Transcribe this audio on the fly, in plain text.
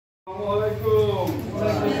আলাইকুম।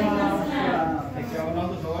 কেমন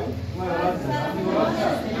আছো সবাই?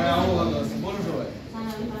 হ্যাঁ, আমি ভালো আছি। বলো সবাই।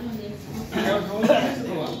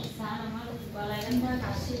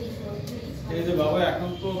 এই যে বাবা, এখন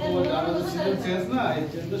তো তোমার জানো যে সিজন চেঞ্জ না, এই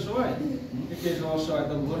চেঞ্জের সময় একটু সমস্যা হয়।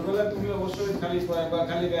 তো ভোরবেলা তুমি অবশ্যই খালি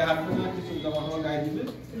গায়ে হাঁটবে না, কিছু জামা কাপড় গায়ে দিবে,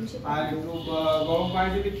 আর একটু গরম পানি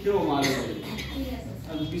দিয়ে খেয়েও মারে।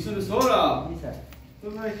 পিছনে সৌরভ,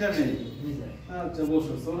 তোমরা এখানে? আচ্ছা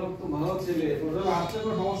বসো। সৌরভ তো ভালো ছেলে, ওদের আসতে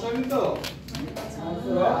কোনো সমস্যা নেই তো?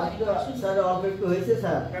 স্যার অল্প একটু হয়েছে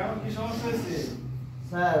স্যার। কেমন কি সমস্যা হয়েছে?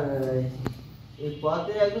 স্যার এই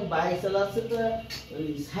পথে একদম বাইক চালাচ্ছে তো ওই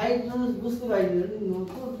সাইড বুঝতে পারিনি,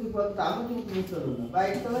 নতুন পথ আমি কিন্তু বুঝতে পারবো না।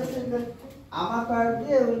 বাইক চালাচ্ছে আমার পার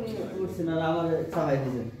দিয়ে উনি উঠছেন আর আমার চালাই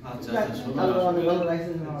দিয়েছেন। আচ্ছা অনেক ভালো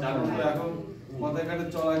লাগছে। জানো তো এখন পথে ঘাটে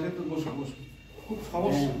চলা কিন্তু বসে খুব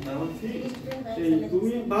সমস্যা। কারণ সেই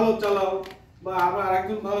তুমি ভালো চালাও বা আবার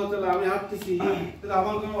আরেকজন ভালো চালাও, আমি হাঁটতেছি, তাহলে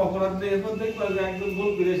আমার কোনো অপরাধ নেই। এরপর দেখবা যে একজন ভুল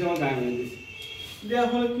করে এসে আমার গায়ে মেরে দিয়েছে। দেওয়ার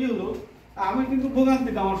ফলে কি হলো, আমি কিন্তু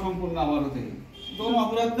ভোগান্তিটা আমার সম্পূর্ণ আমারও থেকে কোনো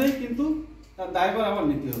অপরাধ নেই, কিন্তু তার দায়ভার আমার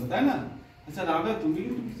নিতে হবে, তাই না? আচ্ছা রাবে, তুমি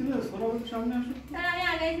কিন্তু পিছনে সরাসরি সামনে আসো। আমি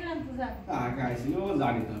আগে ছিলাম তো স্যার। আগে আইছিল ও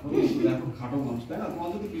জানি না, দেখো খাটো মানুষ, তাই না? তোমার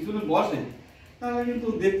যদি পিছনে বসে তাহলে কিন্তু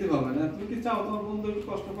দেখতে পাবে না। তুমি কি চাও তোমার বন্ধু একটু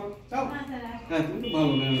কষ্ট পাক? চাও? হ্যাঁ, তুমি তো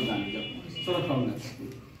ভালো মেয়ে, আমি জানি। যাও সরাসরি সামনে আসো।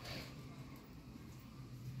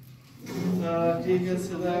 ঠিক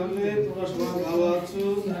আছে, তাহলে তোমরা সবাই ভালো আছো?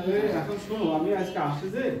 তাহলে এখন শোনো, আমি আজকে আসি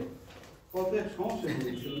যে পথে এক সমস্যা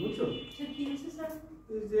হয়েছিল, বুঝছো?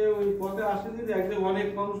 এই যে ওই পথে আসে যে একদম অনেক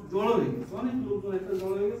মানুষ জড়ো হয়ে গেছে, অনেক লোকজন একটা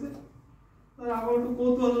জড়ো হয়ে গেছে। আমার একটু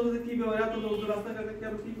কৌতূহল হলো যে কি ব্যাপার, এত লোকজন রাস্তাঘাটে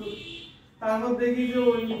কেন, কি করে? তারপর দেখি যে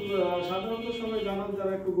ওই সাধারণত সবাই জানো,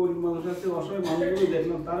 যারা একটু গরিব মানুষ আছে, অসহায় মানুষগুলো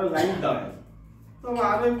দেখলাম তারা লাইন দাঁড়ায়। তো আমার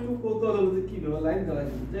আরো একটু কৌতূহল হলো যে কি ব্যাপার লাইন দাঁড়ায়,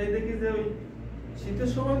 যাই দেখি যে ওই শীতের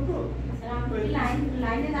সময় তো আমি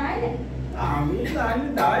লাইনে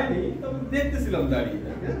দাঁড়াইনি, তবে দেখতেছিলাম দাঁড়িয়ে।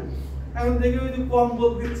 এখন দেখি ওই যে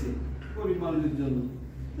কম্বল দিচ্ছে গরিব মানুষের জন্য,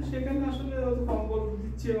 তো সেখানে আসলে কম্বল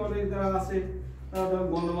দিচ্ছে অনেক যারা আছে, তারা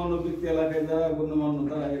গণ্যমান্য ব্যক্তি, এলাকায় যারা গণ্যমান্য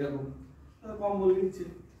তারা এরকম কম্বল দিচ্ছে।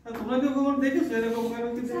 তোমরা কি কখনো দেখেছো এরকম কারো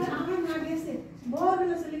কিছু?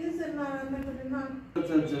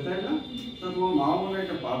 আচ্ছা আচ্ছা, তাই না? তা তোমার মা মনে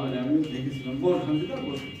একটা পাবে না, আমি দেখেছিলাম। বল সঞ্চিতা,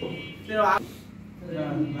 বল।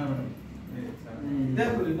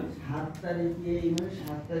 7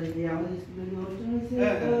 তারিখে আমাদের স্কুলে অনুষ্ঠান হয়েছে।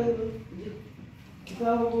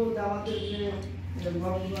 আমাদের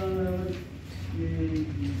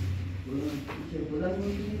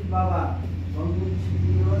প্রধানমন্ত্রীর বাবা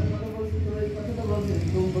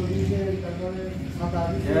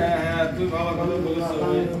তুই ভালো কথা বলেছো।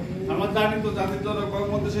 আমার জানি তো জাতির জনক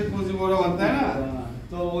মধ্যে শেখ মুজিবুর রহমান, তাই না?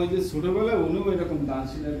 তো ওই যে ছোটবেলায় উনিও এরকম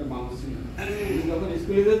দানশীল একটা মানুষ ছিলেন। যখন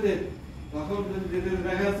স্কুলে যেতে তখন যেতে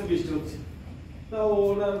দেখা যাচ্ছে বৃষ্টি হচ্ছে, তা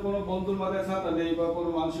ওনার কোনো বন্ধুর মাথায় ছাতা নেই বা কোনো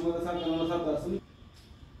মানুষের মাথায় ছাতা নেই, ছাতা আছে,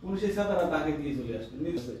 উনি সেই ছাতাটা তাকে দিয়ে চলে আসলেন।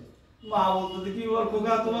 মা বলতো যে কি বল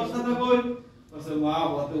খোকা, তোমার ছাতা কই? মা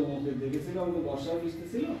বলতে মুখে দেখেছিলাম যে বর্ষা বৃষ্টি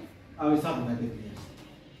ছিল, আমি ছাতাটাকে দিয়ে আসছি।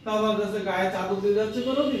 তা আমার কাছে গায়ে চাদর দিয়ে যাচ্ছে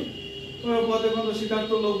কোনোদিন, পথে কোনো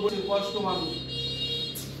শীতার্থ লোক বসে, বয়স্ক মানুষ,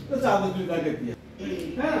 তো চাদর দিয়ে তাকে দিয়ে।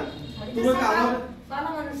 হ্যাঁ, তোমরা কি আমার ভালো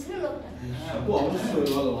মানুষ ছিল লোকটা? হ্যাঁ, ও অবশ্যই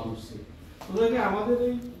ভালো মানুষ ছিল। তোমরা কি আমাদের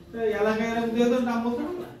এই এলাকায় এরকম দিয়ে নাম বলতে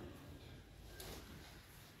পারবে?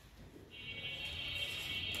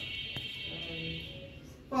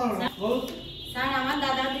 স্যার আমার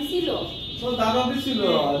দাদা দিছিল। দাদা দিছিল,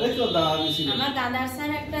 দেখো দাদা দিছিল। আমার দাদার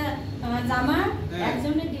স্যার একটা জামা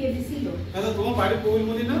একজনে দিয়ে দিছিল। আচ্ছা, তোমার বাড়ি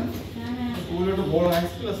কবিরমণি না? হ্যাঁ, কবির একটা বড় হাই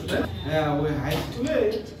স্কুল আছে, তাই? হ্যাঁ, ওই হাই স্কুলে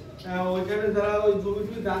ওইখানে যারা ওই জমি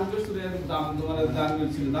দান করছিল, দাম তোমার দান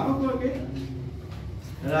করছিল, নাম তোমাকে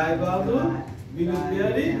রায় বাহাদুর, বিনোদ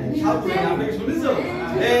বিহারী সাপুরে, আপনি কি শুনেছো?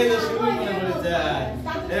 এই যে শুনে মনে পড়েছে।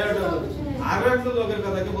 আরো একটা লোকের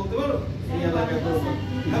কথা কি বলতে পারো এই এলাকায়?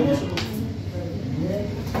 হ্যাঁ, বসো।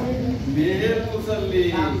 বিয়ের মুসল্লি,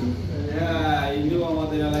 হ্যাঁ, ইনিও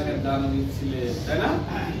আমাদের এলাকার দানবীর ছিলেন, তাই না?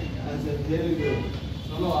 আচ্ছা, ভেরি গুড।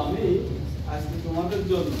 শোনো, আমি আজকে তোমাদের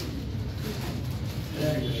জন্য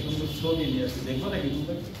একটা সুন্দর ছবি নিয়ে আসছি, দেখবো নাকি?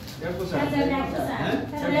 দেখবো স্যার? হ্যাঁ,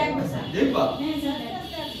 দেখবা?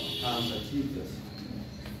 আচ্ছা, ঠিক আছে।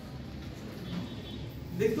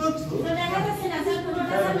 দেখতে পাচ্ছ? দেখো,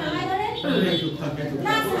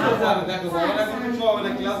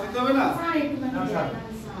 ক্লাস দিতে হবে না?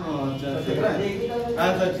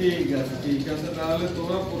 আচ্ছা, ঠিক আছে, ঠিক আছে। তাহলে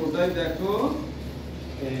তোমরা পুরোটাই দেখো।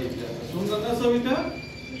 এই সুন্দর না ছবিটা?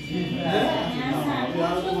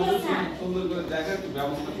 সুন্দর করে দেখার একটু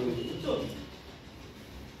ব্যবস্থা করে দিই, বুঝছো?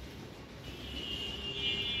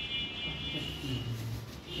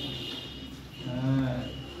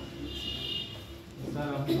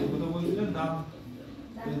 দান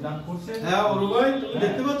দান করছে। হ্যাঁ ওর ভাই তুমি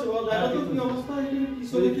দেখতে পাচ্ছ ও দেখো তো কি অবস্থা এখানে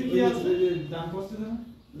কিছু দেখতে কি আছে দান করছে না?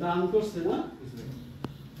 দান করছে না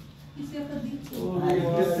কিছু একটা দিচ্ছে। ও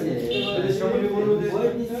এই সবাই বললো যে বই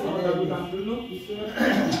দিচ্ছে। দান করলো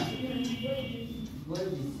বই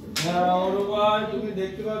দিচ্ছে। হ্যাঁ ওর ভাই তুমি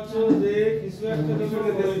দেখতে পাচ্ছ যে কিছু একটা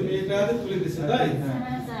দেখে মেয়েটা হাতে তুলে দিচ্ছে তাই হ্যাঁ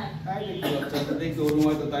স্যার। তাই দেখতে পাচ্ছ আচ্ছা দেখি ওর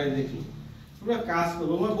ভাই তো তাই দেখি তোমরা কাজ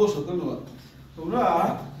করো ওর বসো ধন্যবাদ তোমরা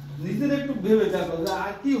নিজেদের একটু ভেবে দেখো যে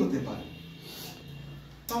আর কি হতে পারে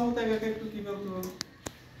ক্ষমতাকে একটু কি ভাবতে পারো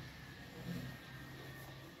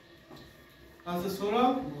আচ্ছা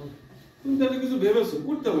সৌরভ তুমি তাহলে কিছু ভেবেছো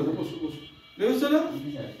করতে হবে না বসো বসো ভেবেছো না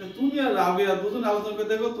তা তুমি আর রাবেয়া দুজন আলোচনা করে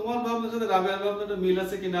দেখো তোমার ভাবনার সাথে রাবেয়ার ভাবনাটা মিল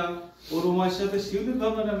আছে কিনা ওর উমার সাথে শিউলির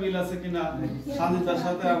ভাবনাটা মিল আছে কিনা সাজিদার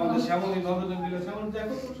সাথে আমাদের শ্যামলীর ভাবনাটা মিল আছে এমন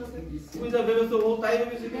দেখো তোর সাথে তুমি যা ভেবেছো ও তাই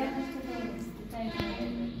ভেবেছে কিনা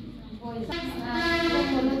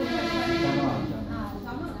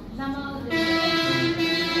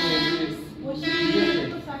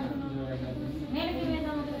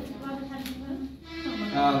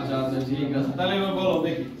আচ্ছা আচ্ছা ঠিক আছে তাহলে এবার বলো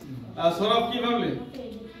দেখি সৌরভ কি ভাবলে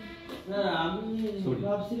স্যার আমি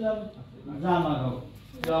ভাবছিলাম জামা কাপড়।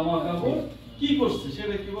 জামা কাপড় কি করছে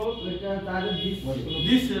সেটা কি বলো এটা তাদের দিচ্ছে।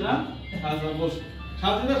 দিচ্ছে না আচ্ছা বস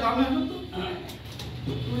সাজিদা সামনে আসো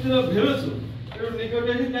তো তুমি যেটা ভেবেছো একটু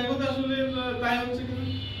নিকটে এসে দেখো তো আসলে তাই হচ্ছে কিনা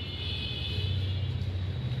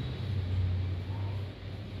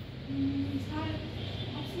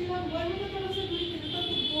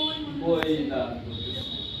বই দান করতেছে।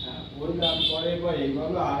 হ্যাঁ, বই দান করে বা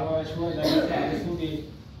এইভাবে আরো এক সময় দেখা যাচ্ছে আগে শুনি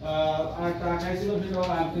আর টাকা ছিল সেটা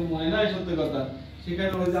আর তুমি মনে নাই সত্যি কথা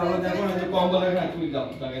সেখানে ওই যে আমরা দেখো না যে কম্বল একটা তুমি দাও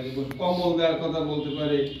টাকা দিয়ে কম্বল দেওয়ার কথা বলতে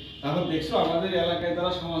পারে তারপর দেখছো আমাদের এলাকায়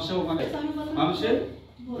তারা সমস্যা ওখানে মানুষের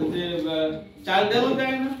ওই যে চাল ডালও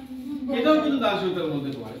দেয় না এটাও কিন্তু দান সহিতার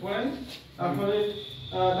মধ্যে পড়ে তারপরে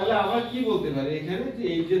তাহলে আমরা কি বলতে পারি এখানে যে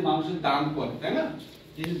এই যে মানুষের দান করে তাই না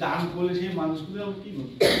এই যে দান করলে সেই মানুষগুলো আমরা কি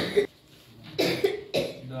বলতে পারি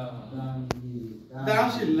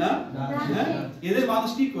দানশীল না হ্যাঁ এদের মানুষ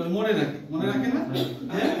কি করে মনে রাখে না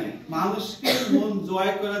হ্যাঁ মানুষকে মন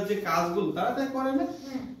জয় করার যে কাজগুলো তারা তাই করে না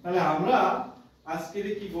তাহলে আমরা আজকে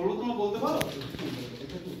কি বলবো তোমরা বলতে পারো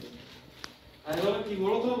আরে বলো কি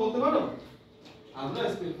বলবো তোমরা বলতে পারো আমরা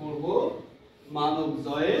আজকে পড়বো মানব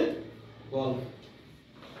জয়ের গল্প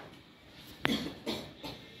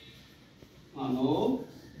মানব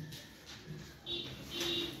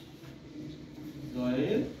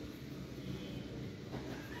জয়ের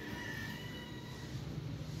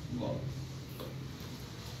গল্প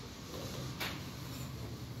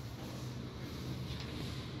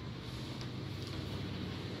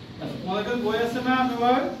তোমাদের কাছে বই আছে না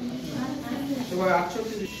সবাই সবাই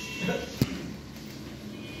 68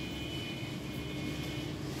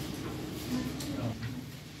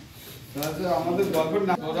 তাহলে আমাদের গল্পের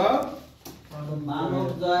নাম ওরা মানব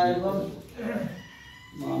জয় এবং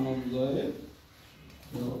মানব জয়ের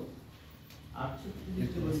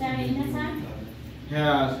স্যার এই না স্যার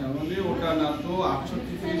হ্যাঁ শ্যামলী ওটা না তো 68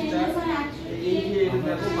 পৃষ্ঠা এই যে এটা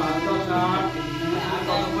দেখো 5 10 8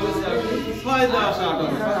 কত বলেছে আমি 6 10 8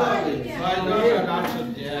 কত হবে 6 10 8 68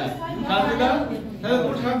 হ্যাঁ সাজিদা তাহলে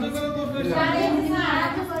তোর সাহায্য করে তো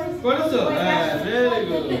করেছো হ্যাঁ ভেরি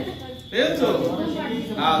গুড পেয়েছো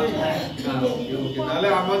আচ্ছা ওকে তাহলে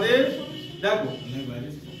আমাদের দেখো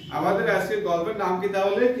আমাদের আজকের গল্পের নাম কি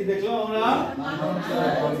তাহলে কি দেখলাম আমরা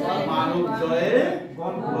মানব জয়ের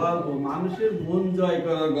গল্প মানুষের মন জয়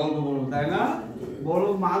করার গল্প বলবো তাই না বড়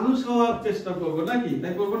মানুষ হওয়ার চেষ্টা করবো নাকি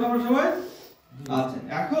তাই করবো না আমরা সবাই আচ্ছা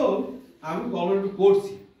এখন আমি গল্পটা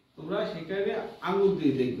পড়ছি তোমরা সেখানে আঙুল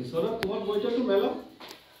দিয়ে দেখবে সৌরভ তোমার বইটা একটু মেলো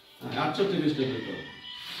 68 পৃষ্ঠা করো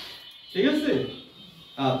ঠিক আছে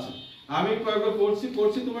আচ্ছা আমি কয়েকবার পড়ছি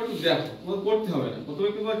তোমরা একটু দেখো তোমার পড়তে হবে না প্রথমে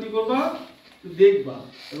তোমরা কি করবা দেখবা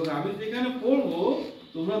এবং আমি যেখানে পড়বো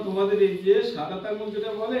তোমরা তোমাদের এই যে সাদা আঙুল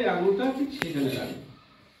যেটা বলে এই আঙুলটা ঠিক সেখানে রাখবে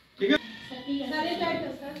ঠিক আছে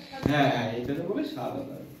হ্যাঁ এটাকে বলে সাদা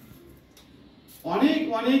আঙুল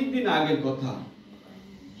অনেক দিন আগের কথা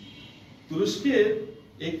তুরস্কের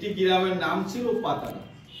একটি গ্রামের নাম ছিল পাতারা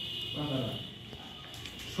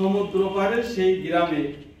সমুদ্র পাড়ের সেই গ্রামে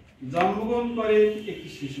জন্মগ্রহণ করে একটি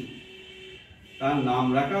শিশু তার নাম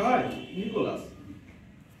রাখা হয় নিকোলাস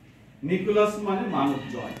নিকোলাস মানে মানব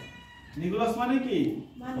জয় নিকোলাস মানে কি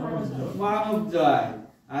মানব জয়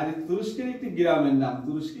আর তুরস্কের একটি গ্রামের নাম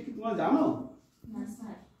তুরস্ক কি তোমরা জানো না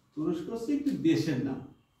স্যার তুরস্ক হচ্ছে একটি দেশের নাম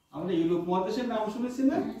আমরা ইউরোপ মহাদেশের নাম শুনেছি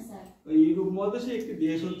না হ্যাঁ স্যার ওই ইউরোপ মহাদেশে একটি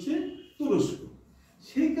দেশ হচ্ছে তুরস্ক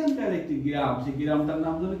সেখানকার একটি গ্রাম সেই গ্রামটার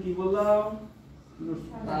নাম যেন কি বললাম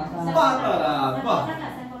পাতারা বাহ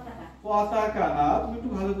পতাকা না, তুমি একটু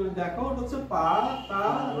ভালো করে দেখো, ওটা হচ্ছে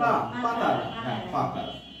পাতারা, পাতারা, হ্যাঁ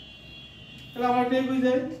পাতারা। তাহলে আমরা এটাই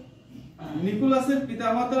বুঝাই নিকোলাসের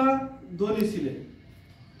পিতামাতা ধনী ছিলেন।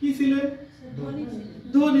 কি ছিলেন?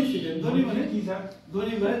 ধনী ছিলেন। ধনী মানে কি স্যার?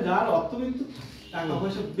 ধনী মানে যার অর্থ কিন্তু টাকা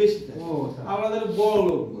পয়সা বেশি থাকে। ও স্যার। আমাদের বড়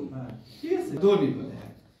লোক বলি, হ্যাঁ, ঠিক আছে, ধনী বলে।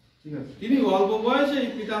 ঠিক আছে। তিনি অল্প বয়সে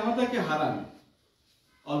পিতামাতাকে হারান,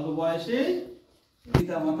 অল্প বয়সে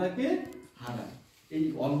পিতামাতাকে হারান। এই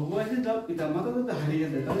অল্প বয়সে যাও পিতামাতা যদি হারিয়ে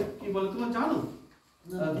যায় তাহলে কি বলে তোমরা জানো?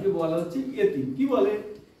 তাদেরকে বলা হচ্ছে এতিম। কি বলে?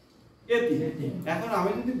 এতিম। এখন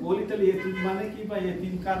আমি যদি বলি তাহলে এতিম মানে কি, বা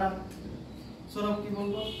এতিম কারা, সরব কি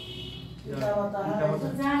বলবো?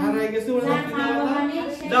 হারাই গেছে ওর পিতামাতা,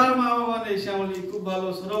 যার মা বাবা নেই। শ্যামলী খুব ভালো,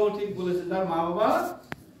 সরব ঠিক বলেছে, যার মা বাবা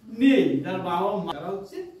নেই, যার বাবা মারা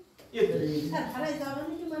হচ্ছে এতিম।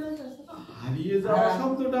 হারিয়ে যাওয়া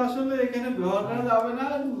শব্দটা আসলে এখানে ব্যবহার করা যাবে না,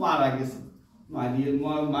 মারা গেছে।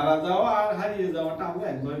 মারা যাওয়া আর হারিয়ে যাওয়াটা আমরা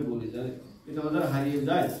একবারে বলি, যায় এটা আমাদের হারিয়ে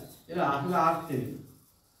যায়, এটা আসলে আসছে।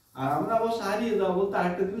 আর আমরা অবশ্য হারিয়ে যাওয়া বলতে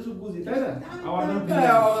আরেকটা জিনিস বুঝি, তাই না? আমাদের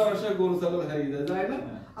গরু ছাগল হারিয়ে যায়, তাই না?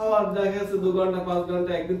 আবার দেখা যাচ্ছে 2 ঘন্টা 5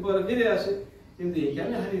 ঘন্টা একদিন পরে ফিরে আসে, কিন্তু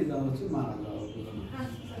এখানে হারিয়ে যাওয়া হচ্ছে মারা যাওয়া।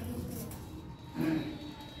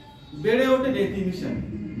 বেড়ে ওঠে এতিম হিসাবে,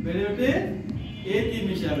 বেড়ে ওঠে এতিম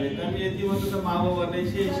হিসাবে। কারণ এতিম হচ্ছে তো মা বাবা নেই,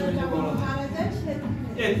 সেই হিসাবে সে বড় হয়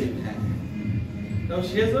এতিম। হ্যাঁ, তো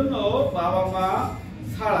সেজন্য বাবা মা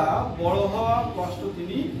ছাড়া বড় হওয়া কষ্ট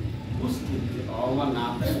তিনি বুঝতেন। বাবা মা না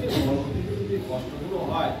থাকলে বড় হতে যদি কষ্টগুলো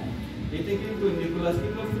হয়, এতে কিন্তু নিকোলাস কি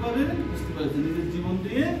করতে পারেন, বুঝতে পারছেন, নিজের জীবন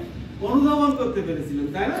দিয়ে অনুধাবন করতে পেরেছিলেন,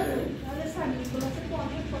 তাই না?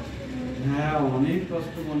 হ্যাঁ, অনেক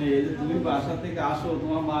কষ্ট মনে। এই যে তুমি বাসা থেকে আসো,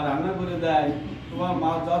 তোমার মা রান্না করে দেয়, তোমার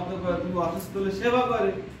মা যত্ন করে, তুমি অসুস্থ হলে সেবা করে,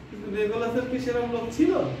 কিন্তু নিকোলাসের কি সেরকম লোক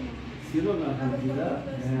ছিল? ছিল না।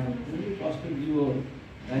 হ্যাঁ, খুবই কষ্টের জীবন।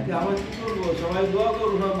 তাই আমরা কি করবো? সবাই দোয়া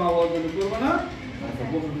করবো, সব মা বাবার জন্য, করবো না?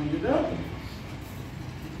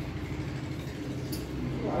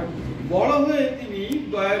 বড় হয়ে তিনি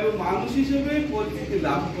দয়ালু মানুষ হিসেবে পরিচিতি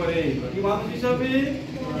লাভ করেন। কি মানুষ হিসেবে?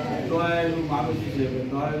 দয়ালু মানুষ হিসেবে।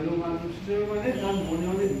 দয়ালু মানুষ হিসেবে মানে তার মনে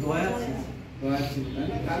অনেক দয়া ছিল, দয়া ছিল,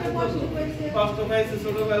 তাই না? কষ্ট পাইছে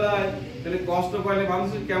ছোটবেলায়, তাহলে কষ্ট পাইলে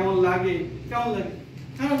মানুষের কেমন লাগে? কেমন লাগে?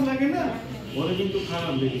 খারাপ লাগে না? ওরা কিন্তু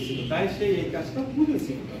খারাপ লেগেছিল, তাই সে এই কাজটা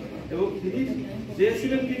বুঝেছিল এবং তিনি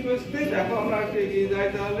চেয়েছিলেন কি করতে। দেখো আমরা একটু এগিয়ে যাই,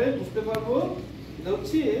 তাহলে বুঝতে পারবো। এটা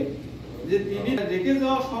হচ্ছে যে তিনি রেখে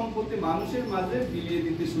যাওয়া সম্পত্তি মানুষের মাঝে বিলিয়ে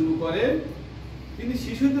দিতে শুরু করেন। তিনি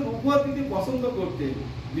শিশুদের উপহার দিতে পছন্দ করতেন,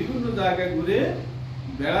 বিভিন্ন জায়গায় ঘুরে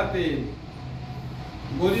বেড়াতেন,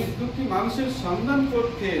 গরিব দুঃখী মানুষের সন্ধান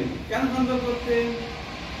করতেন। কেন সন্ধান করতেন?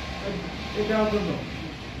 এটা জন্য।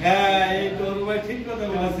 হ্যাঁ, এই তরু ভাই ঠিক কথা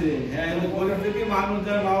বলেছে। হ্যাঁ, গরিব দুঃখী মানুষ,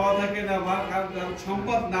 যার বাবা থাকে না বা যার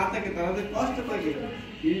সম্পদ না থাকে, তারা যে কষ্ট থাকে,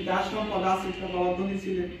 তিনি তার সম্পদ আছে, তার বাবা ধনী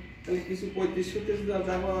ছিলেন, তাহলে কিছু 35-40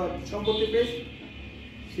 সম্পত্তি পেয়েছে,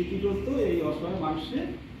 সে কি করতো? এই অসহায় মানুষের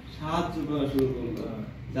সাহায্য করা শুরু করলো,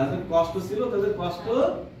 যাদের কষ্ট ছিল তাদের কষ্ট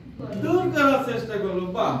দূর করার চেষ্টা করলো।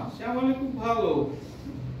 বাহ, সে আমাদের খুব ভালো।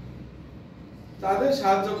 তাদের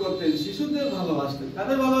সাহায্য করতেন, শিশুদের ভালোবাসতেন।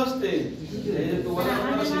 কাদের ভালোবাসতেন? এই যে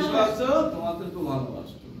তোমরা শিশু আছো, তোমাদের তো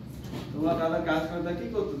ভালোবাসতো। তোমরা তাদের কাজ করে কি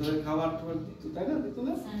করতো? তাদের খাবার টাবার দিত, তাই না? দিত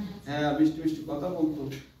না? হ্যাঁ, মিষ্টি মিষ্টি কথা বলতো।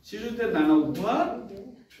 শিশুদের নানা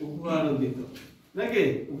উপহারও দিত, নাকি?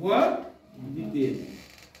 উপহার দিতে।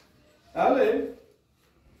 তাহলে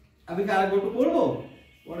আমি কি আরেকটু পড়বো?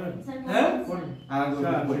 হ্যাঁ,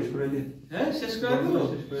 শেষ করে দিন। হ্যাঁ, শেষ করে দেব।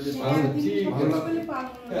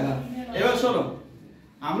 এবার শোনো,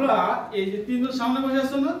 আমরা এই যে 3 জন সামনে বসে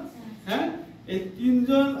আছো না, হ্যাঁ, এই 3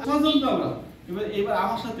 জন 6 জন তো আমরা। এবার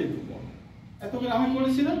আমার সাথে একটু পড়ো। এতক্ষণ আমি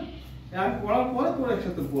পড়েছি না, আমি পড়ার পরে তোরা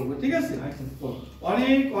একসাথে পড়বে, ঠিক আছে?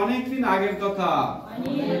 অনেক দিন আগের কথা।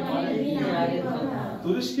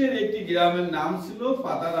 তুরস্কের একটি গ্রামের নাম ছিল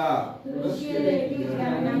পাতারা।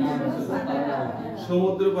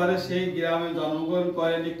 সমুদ্র পারে সেই গ্রামে জন্মগ্রহণ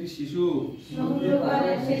করেন একটি শিশু।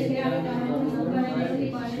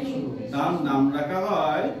 তার নাম রাখা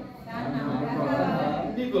হয়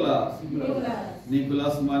নিকোলাস।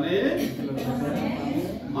 নিকোলাস মানে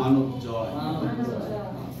মানব জয়।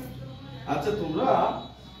 আচ্ছা, তোমরা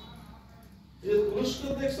এই তুরস্ক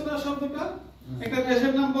দেখছো না শব্দটা? একটা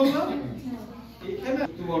দেশের নাম বললাম, এখানে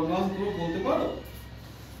যুক্তবর্ণ আছে, তুমি বলতে পারো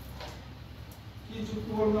কি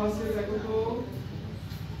যুক্তবর্ণ আছে? দেখো তো।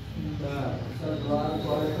 হ্যাঁ,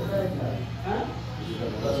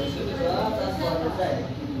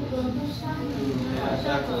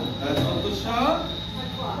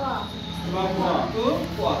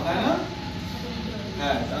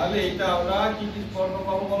 হ্যাঁ, তাহলে এটা আমরা কি কি বর্ণ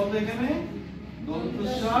পাবো বলো তো এখানে?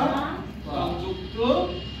 দন্তস্ব সংযুক্ত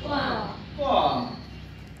ক।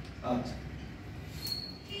 আচ্ছা,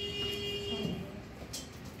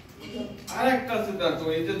 আরেকটা আছে দেখো,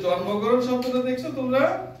 এই যে জন্মগ্রহণ শব্দটা দেখছো তোমরা,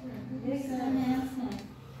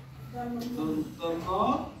 দন্তন্য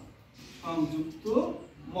সংযুক্ত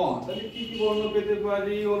ম, তাহলে কি কি বর্ণ পেতে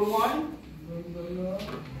পারি ওর ময়?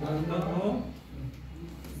 দন্তন্য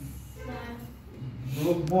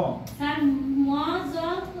ম। স্যার ম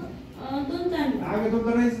যোগ দন্তান্ন। আগে তো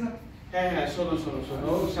জানাইছ না। হ্যাঁ হ্যাঁ, শোনো শোনো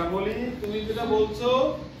শোনো শ্যামলী, তুমি যেটা বলছো,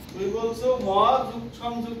 তুমি বলছো ম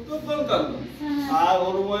সংযুক্ত দন্তান্ন, আর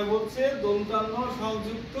ওরময় বলছে দন্তান্ন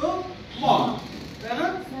সংযুক্ত ম, তাই না?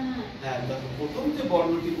 হ্যাঁ, দেখো প্রথম যে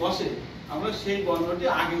বর্ণটি বসে আমরা সেই বর্ণটি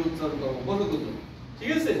আগে উচ্চারণ করবো, বলো তো তুমি, ঠিক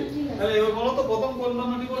আছে? ঠিক আছে। তাহলে এবার বলো তো প্রথম কোন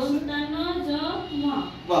বর্ণটি বসছে? দন্তান্ন যোগ ম।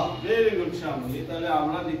 বাহ, ভেরি গুড শ্যামলী। তাহলে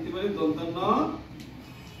আমরা লিখতে পারি দন্তান্ন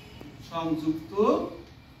সংযুক্ত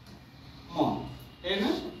ম, তাই না?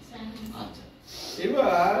 আচ্ছা,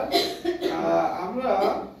 এবার আমরা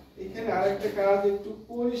এখানে আরেকটা কাজ একটু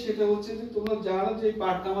করি, সেটা হচ্ছে যে তোমরা জানো যে এই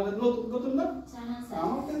পাঠটা আমাদের নতুন নতুন না,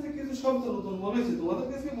 আমার কাছে কিছু শব্দ নতুন মনে হচ্ছে, তোমাদের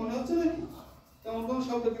কাছে কি মনে হচ্ছে নাকি তেমন কোন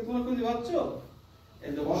শব্দ কি তোমরা খুঁজে পাচ্ছ?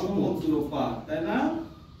 এই যে সমুদ্র পার, তাই না?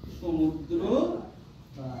 সমুদ্র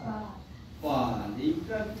পার,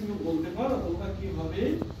 এইটা তুমি বলতে পারো তোমরা কি হবে?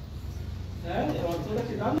 হ্যাঁ, এর অর্থটা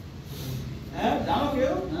কি জানো? হ্যাঁ, জানো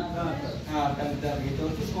কেউ? হ্যাঁ, তাহলে দেখো, এটা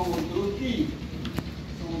হচ্ছে সমুদ্র তীর।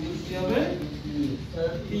 সমুদ্র কি হবে?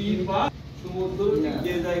 তীর বা সমুদ্র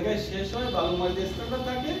যে জায়গায় শেষ হয়, বালুময় যে স্থানটা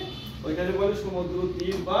থাকে ওইটাকে বলে সমুদ্র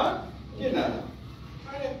তীর বা কিনারা।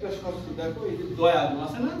 আরেকটা শব্দ দেখো, এই যে দয়ালু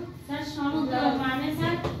আছে না? স্যার সমুদ্র মানে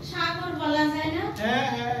স্যার সাগর বলা যায় না? হ্যাঁ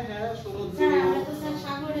হ্যাঁ হ্যাঁ, সমুদ্র। স্যার আমরা তো স্যার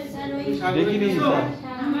সাগরে স্যার ওই দেখিনি স্যার।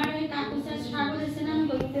 আমার ওই কাকু স্যার সাগরে স্নান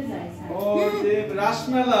করতে যায় স্যার। ও, যে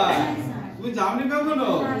রাসমেলা, তুমি যাওনি কখনো?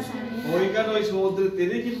 ওইখানে ওই সমুদ্রের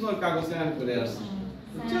তীরে কিন্তু তোমার কাগজ স্নান করে আসছে,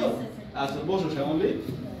 বুঝছো? আচ্ছা, বসো শ্যামলী।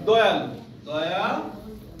 দয়ালু,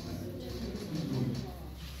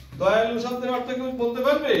 দয়ালু শব্দের অর্থ কেউ বলতে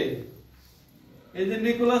পারবে? এই যে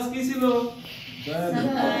নিকোলাস কি ছিল?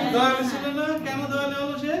 দয়ালু ছিল না? কেন দয়ালু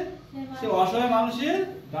হলো সে? সে অসহায় মানুষের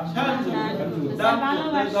সাহায্য করে।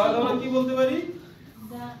 দয়ালু আমরা কি বলতে পারি?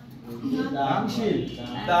 দানশীল।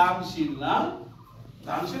 দানশীল না?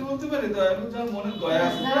 দানশীল বলতে পারি। দয়ালু যার মনে দয়া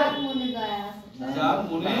আছে, যার মনে দয়া আছে। যার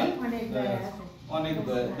মনে অনেক দয়া আছে। অনেক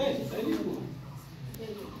দয়া, তাই লিখবো।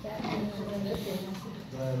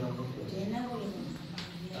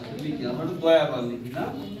 আচ্ছা, লিখি আমরা একটু দয়াবান লিখি না?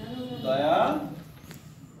 দয়াবান।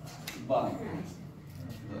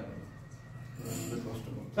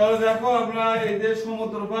 তাহলে দেখো, আমরা এই যে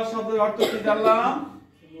সমুদ্র পার শব্দের অর্থ কি জানলাম?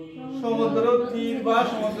 সমুদ্র তীর বা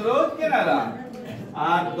সমুদ্র কিনারা।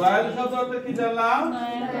 আর দয়ালু শব্দের অর্থ কি জানলাম?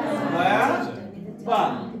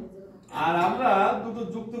 দয়াবান। আর আমরা দুটো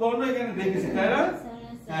যুক্ত বর্ণ এখানে দেখেছি, তাই না?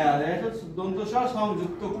 হ্যাঁ, আর এটা দন্তস্ব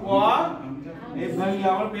সংযুক্ত ক। এইভাবে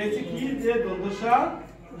আমরা পেয়েছি কি, যে দন্তস্ব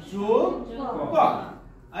যোগ ক।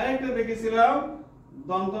 আরেকটা দেখেছিলাম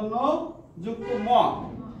দন্তন্য যুক্ত ম।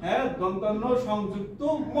 হ্যাঁ, দন্তন্য সংযুক্ত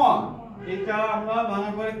ম। এটা আমরা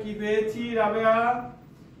ভাঙা করে কি পেয়েছি রাবেয়া?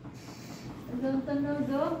 দন্তন্য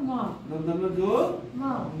যোগ ম। দন্তন্য যোগ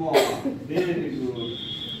ম। Very good.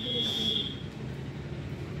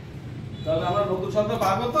 তাহলে আমরা নতুন শব্দ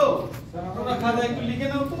পাবো তো? তোমরা খাতা একটু লিখে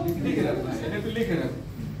নাও তো, লিখে রাখো, এটা একটু লিখে রাখো।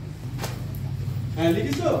 হ্যাঁ,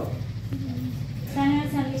 লিখিছো? স্যার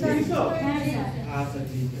স্যার লিখিছো? হ্যাঁ স্যার। আচ্ছা,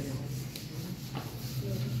 ঠিক আছে।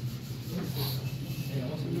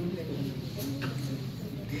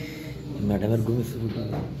 ম্যাডামের ঘুমে শুরু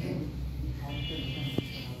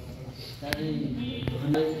তার এই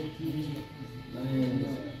ধনী মানে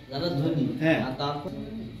যারা ধনী, হ্যাঁ। আর তারপর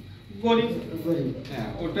গরিব। গরিব। হ্যাঁ,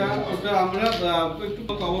 ওটা আমরা একটু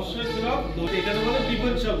অবশ্যই ছিল। এটা বলে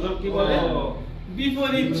বিপরীত শব্দ, কি বলে?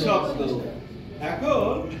 বিপরীত শব্দ।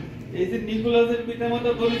 এখন এই যে নিকোলাসের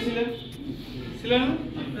পিতামাতা ধনী ছিলেন, ছিলেন না?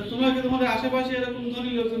 তোমরা কি তোমাদের আশেপাশে এরকম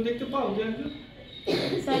ধনী লোকজন দেখতে পাও? যে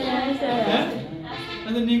হ্যাঁ,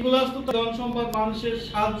 নিকোলাস তো ধন সম্পদ মানুষের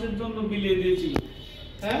সাহায্যের জন্য বিলিয়ে দিয়েছিল।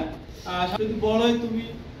 হ্যাঁ, আর যদি বড় হয় তুমি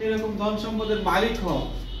এরকম ধন সম্পদের মালিক হও,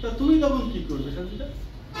 তা তুমি তখন কি করবে? সঞ্চিতা,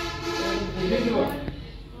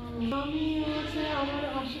 আমি হচ্ছে আমার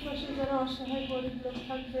আশেপাশে যারা অসহায় গরিব লোক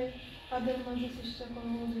থাকবে তাদের মাঝে চেষ্টা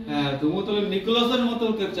করবো যে- হ্যাঁ, তুমি তো নিকোলাসের মতো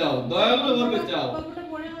হতে চাও, দয়ালু হতে চাও। গল্পটা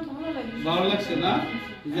পড়ে আমার ভালো লাগে। ভালো লাগছে না?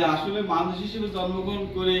 যে আসলে মানুষ হিসেবে জন্মগ্রহণ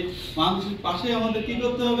করে মানুষের পাশে আমাদের কি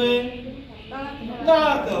করতে হবে?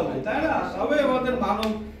 দাঁড়াতে হবে, তাই না? তবে আমাদের মানব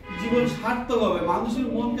জীবন সার্থক হবে। মানুষের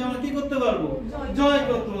মনকে আমরা কি করতে পারবো? জয়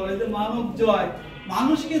করতে পারবো। এই যে মানব জয়,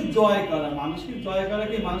 মানুষকে জয় করা, মানুষকে জয় করা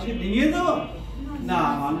কি মানুষকে ডিঙিয়ে দেওয়া? না,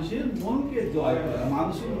 মানুষের মনকে জয় করা,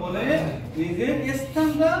 মানুষের মনে নিজের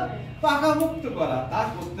স্থানটা পাকাভুক্ত করা। তা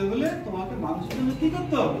করতে হলে তোমাকে মানুষের জন্য কি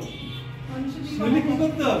করতে হবে? শুনে কি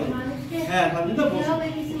করতে হবে? হ্যাঁ, স্বাধীনতা বসে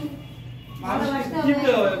মানুষকে দিতে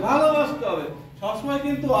হবে, ভালোবাসতে হবে। সবসময়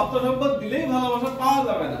কিন্তু অর্থ সম্পদ দিলেই ভালোবাসা পাওয়া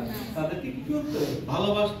যাবে না, তাদেরকে কি করতে হবে?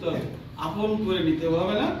 ভালোবাসতে হবে, আপন করে নিতে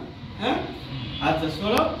হবে না? হ্যাঁ, আচ্ছা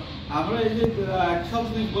শোনো, আমরা এই যে এক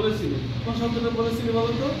শব্দ বলেছিলি, কোন শব্দটা বলেছিলি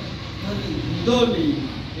বলো তো? দলি।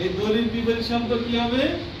 এই দলির বিপরীত শব্দ কি হবে?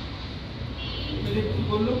 কি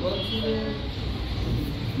বললো?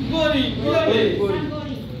 গরিব।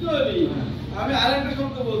 গরিব। আমি আরেকটা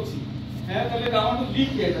শব্দ বলছি। হ্যাঁ, তাহলে আমার তো লিখ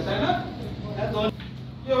এটা, তাই না? হ্যাঁ,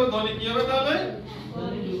 কি হবে? ধনী কি হবে তাহলে?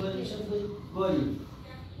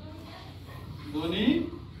 ধনী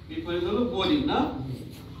বিপরীত হলো গরিব, না?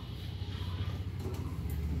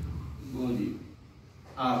 গরিব।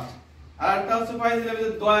 আর একটা হচ্ছে পাইছি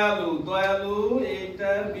দয়ালু। দয়ালু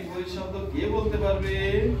এইটার বিপরীত শব্দ কে বলতে পারবে?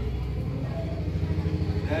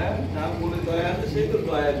 হ্যাঁ, যার মনে দয়া আছে সেই তো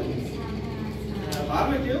দয়ালু।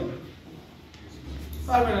 পারবে কেউ?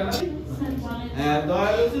 পারবে না? হ্যাঁ,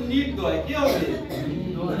 দয়ালু হচ্ছে নির্দয়। কি হবে?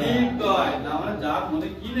 নির্দয়। না মানে যার মনে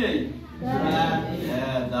কি নেই?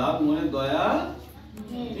 হ্যাঁ, যার মনে দয়া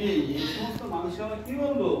নেই, এই সমস্ত মানুষকে আমরা কি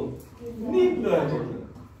বলবো? নির্দয় বলবো।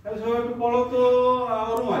 তাহলে সবাই একটু পড়ো তো,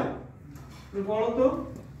 অরুমায় একটু পড়ো তো।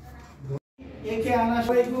 একে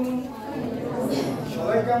আনাসালাইকুম,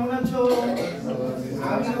 সবাই কেমন আছো?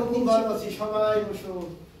 আমিও খুব ভালো আছি। সবাই বসো।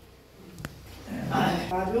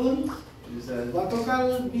 আজুন, গতকাল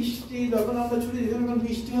বৃষ্টি, যখন আমরা ছুটি দিলাম তখন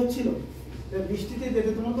বৃষ্টি হচ্ছিল, বৃষ্টিতে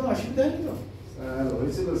যেতে তোমার কোনো অসুবিধা হয়নি তো? স্যার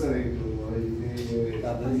হয়েছিল স্যার, একটু ওই যে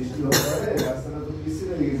তাদের বৃষ্টি হওয়ার পরে রাস্তাটা তো পিছিয়ে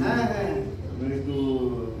লেগে গেছে। হ্যাঁ হ্যাঁ, আমি একটু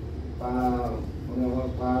পা, মানে আমার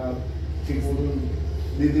পা ঠিক মতন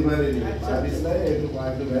দিতে পারিনি, পা পিছলায় একটু পা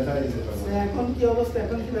একটু ব্যথা হয়েছে। এখন কি অবস্থা?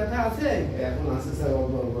 এখন কি ব্যথা আছে? এখন আছে স্যার,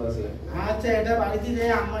 অল্প অল্প আছে। আচ্ছা, এটা বাড়িতে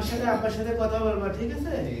যেয়ে আম্মার সাথে আব্বার সাথে কথা বলবা, ঠিক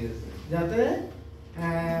আছে? ঠিক আছে। যাতে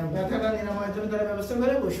ব্যথাটা নিরাময়ের জন্য তারা ব্যবস্থা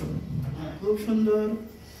করে। বসুন। খুব সুন্দর।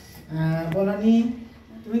 বনানি,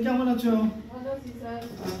 তুমি কেমন আছো?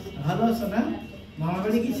 ভালো আছো না? মামা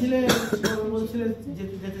বাড়ি কি ছিলে? বলছিলে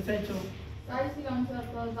যেতে চাইছো?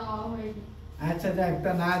 আচ্ছা, যা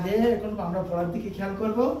একটা না দে, এখন আমরা পড়ার দিকে খেয়াল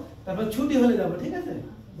করব, তারপর ছুটি হলে যাবো, ঠিক আছে?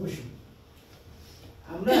 বসুন।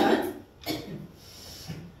 আমরা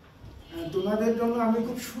তোমাদের জন্য আমি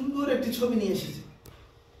খুব সুন্দর একটি ছবি নিয়ে এসেছি।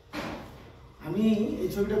 আমি এই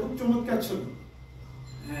ছবিটা খুব চমৎকার ছবি।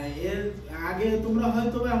 এর আগে তোমরা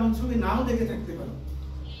হয়তো এমন ছবি নাও দেখে থাকতে পারো।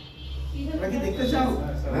 তোমরা কি দেখতে চাও?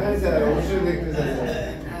 হ্যাঁ স্যার, অবশ্যই দেখতে চাই স্যার।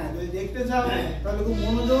 হ্যাঁ, যদি দেখতে চাও তাহলে খুব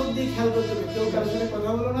মনোযোগ দিয়ে খেয়াল করতে হবে, কেউ কারোর সাথে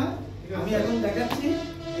কথা বলো না। আমি এখন দেখাচ্ছি,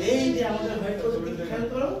 এই যে আমাদের হোয়াইট বোর্ডের দিকে খেয়াল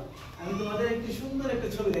করো, আমি তোমাদের একটি সুন্দর একটা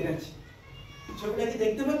ছবি দেখাচ্ছি। ছবিটা কি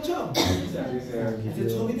দেখতে পাচ্ছ? আচ্ছা,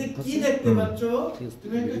 ছবিতে কি দেখতে পাচ্ছ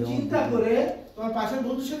তুমি একটু চিন্তা করে তোমার পাশের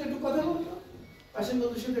বন্ধুর সাথে একটু কথা বলো তো। পাশের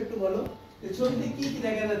বন্ধুর সাথে একটু বলো এই ছবিতে কি কি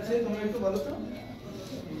দেখা যাচ্ছে, তোমরা একটু বলো তো।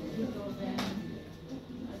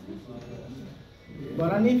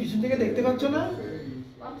 বরানি, পিছন থেকে দেখতে পাচ্ছ না?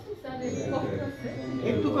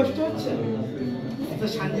 একটু কষ্ট হচ্ছে। আচ্ছা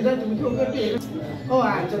সানজিদা, তুমি কি ওকে একটু, ও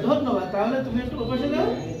আচ্ছা ধন্যবাদ, তাহলে তুমি একটু ওপাশে দাও।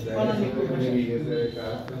 বরানি একটু ওপাশে।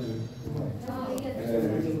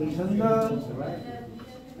 সুন্দর।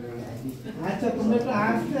 আচ্ছা, তোমরা একটু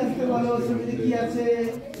আস্তে আস্তে বলো ছবিতে কি আছে।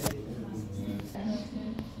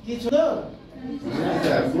 কি সুন্দর?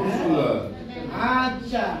 খুব সুন্দর।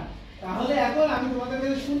 আচ্ছা, তাহলে এখন আমি তোমাদের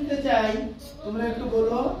কাছে শুনতে চাই, তোমরা একটু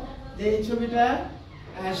বলো যে এই ছবিটা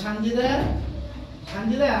সানজিদা,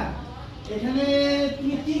 সানজিদা এখানে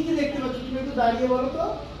তুমি কি কি দেখতে পাচ্ছ? তুমি একটু দাঁড়িয়ে বলো তো।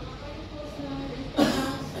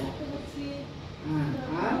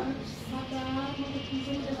 আর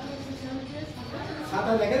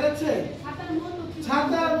ছাতা দেখা যাচ্ছে?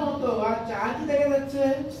 ছাতার মতো। আচ্ছা, আর কি দেখা যাচ্ছে?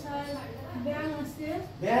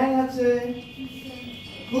 ব্যাং আছে।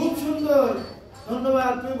 খুব সুন্দর,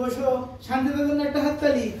 ধন্যবাদ। তুমি বসো। শান্তিদের জন্য একটা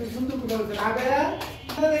হাততালি। খুব সুন্দর কথা বলছেন। আগায়া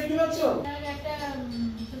দেখতে পাচ্ছ?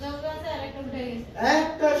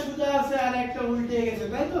 একটা সোজা আছে আর একটা উল্টে গেছে,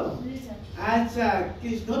 তাই তো? আচ্ছা,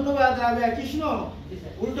 ধন্যবাদ রাবেয়া। কৃষ্ণ,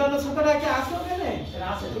 উল্টানো ছাতাটা কি আসো কেন?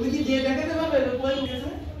 তুমি কি দিয়ে দেখাতে পারবে কই গেছে?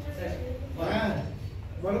 হ্যাঁ,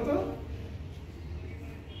 বলো তো।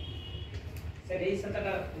 এই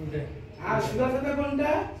ছাতাটা উল্টে। আর সুদা ছাতা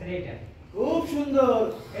কোনটা? এইটা। খুব সুন্দর।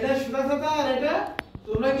 এটা সুদা ছাতা আর এটা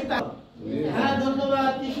তোমরা কি তা? হ্যাঁ, ধন্যবাদ।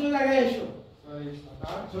 কৃষ্ণ জায়গায় এসো।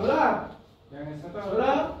 সৌরভ,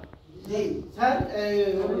 সৌরভ জি স্যার,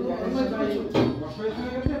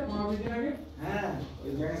 হ্যাঁ,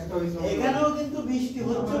 এখানেও কিন্তু বৃষ্টি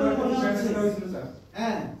হচ্ছে বলে মনে হচ্ছে।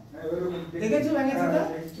 হ্যাঁ, দেখেছো ব্যাঙের ছাতা?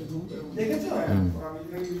 দেখেছো?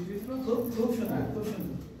 খুব খুব সুন্দর, খুব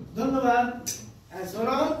সুন্দর। ধন্যবাদ।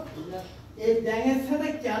 সৌরভ, এই ব্যাঙের ছাতা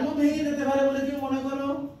কেন ভেঙে যেতে পারে বলে তুমি মনে করো?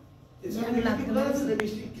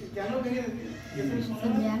 বৃষ্টি কেন ভেঙে যেতে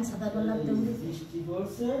বৃষ্টি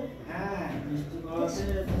পড়ছে, হ্যাঁ, বৃষ্টি পড়ছে,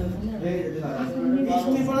 ভেঙে যেতে পারে।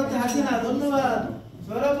 বৃষ্টি পড়াতে হাসিনা, ধন্যবাদ।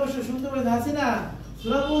 সৌরভ বসু শুনতে পারে হাসিনা,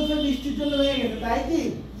 সৌরভ বলছে বৃষ্টির জন্য ভেঙে গেছে, তাই কি?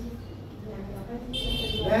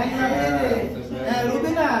 ব্যাঙ লাগাইলে, হ্যাঁ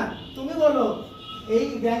রুবিনা তুমি বলো, এই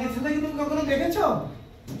ব্যাঙের ছাতা কি তুমি কখনো দেখেছো?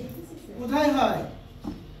 কোথায় হয়?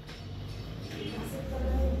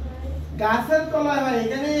 গাছের তলায় হয়।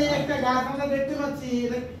 এখানে একটা গাছ আমরা দেখতে পাচ্ছি,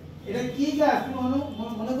 এটা কি গাছ তুমি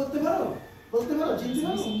মনে করতে পারো? বলতে পারো? চিনতে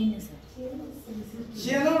পারো?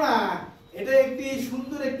 চেনো না? এটা একটি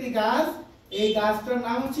সুন্দর একটি গাছ। এই গাছটার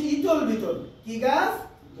নাম হচ্ছে ইতল বিতল। কি গাছ?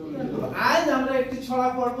 আজ আমরা একটি ছড়া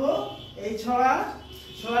পড়বো। এই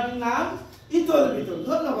ছড়াটির নাম ইতল বিতল।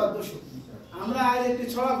 ধন্যবাদ বসু। আমরা আজ একটি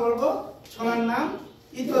ছড়া পড়বো, ছড়ার নাম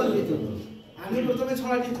ইতল বিতল। আমি প্রথমে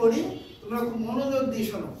ছড়াটি পড়ি, তোমরা খুব মনোযোগ দিয়ে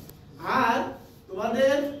শোনো। আর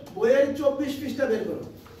তোমাদের বইয়ের 24 পৃষ্ঠা বের করো।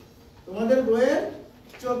 তোমাদের বইয়ের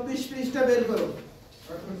 24 পৃষ্ঠা বের করো।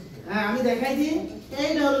 হ্যাঁ আমি দেখাই দিই,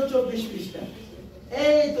 এইটা হলো 24 পৃষ্ঠা।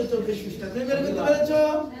 এই তো 24 পৃষ্ঠা। তুমি বের করতে পেরেছো?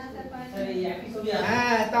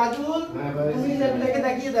 হ্যাঁ তাজুল, তুমি লেখাটাকে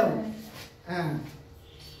দেখিয়ে দাও। হ্যাঁ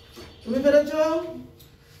তুমি পেরেছো?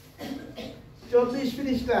 24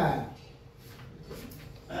 পৃষ্ঠা।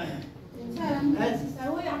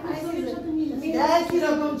 একই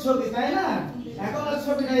রকম ছবি, তাই না? এখন আর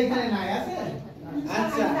ছবিটা এখানে নাই, আছে?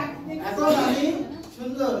 আচ্ছা,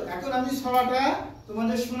 এখন আমি ছড়াটা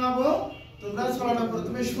তোমাদের শোনাবো। তোমরা ছড়াটা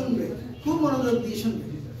প্রথমে শুনবে, খুব মনোযোগ দিয়ে শুনবে।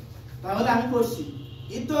 তাহলে আমি পড়ছি।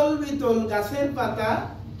 ইতল বিতল গাছের পাতা,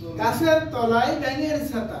 গাছের তলায় ব্যাঙের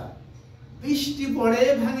ছাতা, বৃষ্টি পড়ে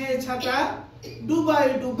ভাঙে ছাতা,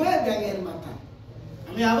 ডুবায় ডুবে ব্যাঙের মাথা।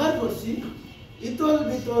 আমি আবার পড়ছি। ইতল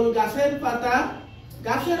বিতল গাছের পাতা,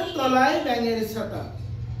 গাছের তলায় ব্যাঙের ছাতা,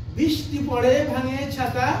 বৃষ্টি পড়ে ভাঙে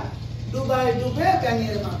ছাতা, ডুবায় ডুবে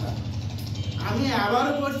ব্যাঙের মাথা। আমি আবার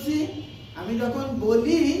পড়ছি। আমি যখন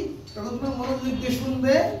বলি তখন তোমরা মনোযোগ দিয়ে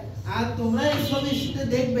শুনবে, আর তোমরা এই ছবিতে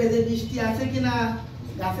দেখবে যে বৃষ্টি আছে কিনা,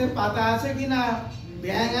 গাছের পাতা আছে কিনা,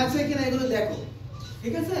 ব্যাঙ আছে কিনা, এগুলো দেখো।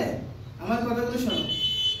 ঠিক আছে? আমার কথাগুলো শোনো।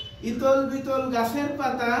 ইতল বিতল গাছের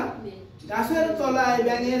পাতা, গাছের তলায়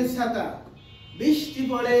ব্যাঙের ছাতা, বৃষ্টি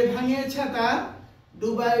পড়ে ভাঙে ছাতা,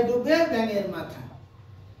 ডুবায় ডুবে ব্যাঙের মাথা।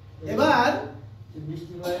 এবার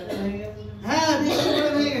বৃষ্টি পড়াটা ভেঙে গেছে। হ্যাঁ বৃষ্টি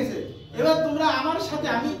পড়ে ভেঙে গেছে। এবার তোমরা আমার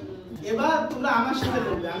সাথে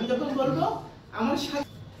বলবে। আমি যখন বলবো আমার সাথে।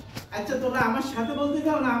 আচ্ছা তোমরা আমার সাথে বলতে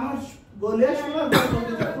চাও না আমার বলে শোনা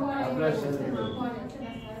বলতে চাও?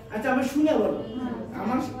 আচ্ছা আমার শুনে বলো,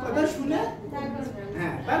 আমার কথা শুনে,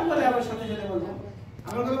 হ্যাঁ তারপরে আবার সাথে সাথে বলবো।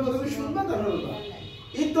 আমার কথা প্রথমে শুনবা, তারপর বলবা।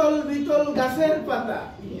 ইতল বিতল গাছের পাতা,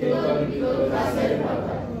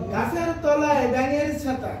 গাছের তলায় ব্যাঙের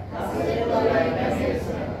ছাতা,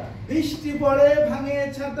 বৃষ্টি পড়ে ভাঙে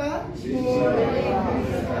ছাতা,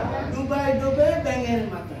 ডুবায় ডুবে ব্যাঙের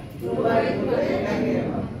মাথা।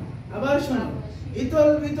 আবার শোনো। ইতল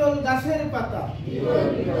বিতল গাছের পাতা,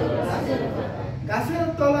 গাছের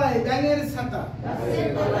তলায় ব্যাঙের ছাতা,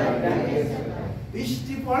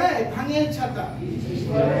 বৃষ্টি পড়ে ভাঙে ছাতা,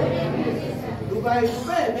 ডুবায়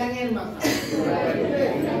ডুবে ব্যাঙের মাথা।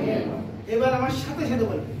 এবার আমার সাথে সাথে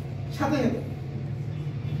বলবে, সাথে সাথে।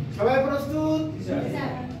 সবাই প্রস্তুত?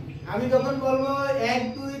 আমি যখন বলবো 1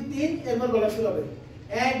 2 3 এরপর বলা শুরু হবে।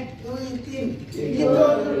 1 2 3।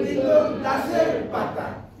 ইতল বিতল গাছের পাতা,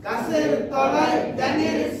 গাছের তলায়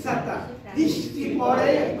ব্যাঙের ছাতা, বৃষ্টি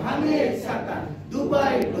পড়ে ভাঙে ছাতা,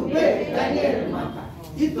 ডুবায় ডুবে ব্যাঙের মাথা।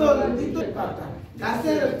 ইতল বিতল পাতা,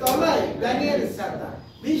 গাছের তলায় ব্যাঙের ছাতা,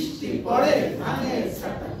 বৃষ্টি পড়ে ভাঙে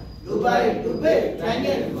ছাতা, ডুবায় ডুবে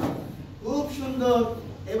ব্যাঙের মাথা। খুব সুন্দর।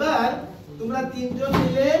 এবার তোমরা তিনজন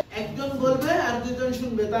মিলে একজন বলবে আর দুজন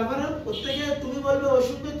শুনবে। তারপরে প্রত্যেকে তুমি বলবে ও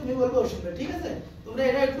শুনবে, তুমি বলবে ও শুনবে। ঠিক আছে? তোমরা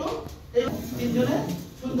এটা একটু এই তিনজনে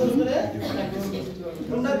সুন্দর করে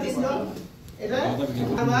তোমরা তিনজন এটা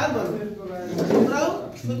বারবার বলো। তোমরাও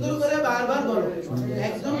সুন্দর করে বারবার বলো।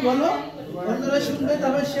 একজন বলো, অন্যরা শুনবে,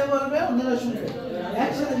 তারপর সে বলবে, অন্যরা শুনবে।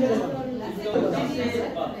 একসাথে ফেলে বলো।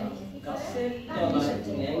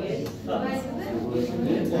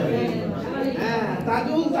 হ্যাঁ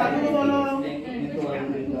তাজুল বলো।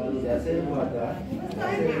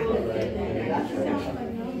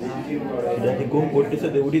 যাতে ঘুম পড়তেছে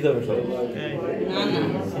তো উঠে যাবে সব।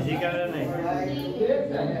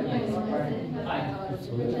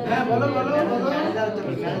 হ্যাঁ বলো বলো বলো।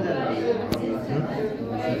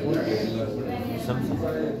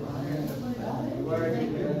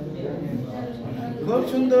 খুব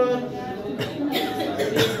সুন্দর।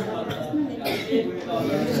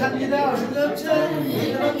 সাজিদা অসুবিধা হচ্ছে?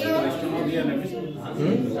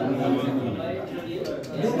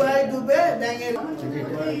 দুবাই ডুবে ব্যাঙের।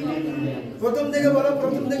 প্রথম থেকে বলো,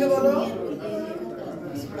 প্রথম থেকে বলো।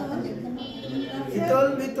 ইতল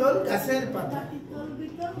বিতল গাছের পাতা।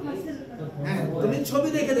 হ্যাঁ, তুমি ছবি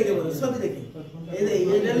দেখে দেখে বলো, ছবি দেখে। এই যে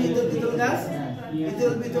এটা ইতল বিতল গাছ,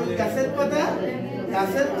 ইতল বিতল গাছের পাতা,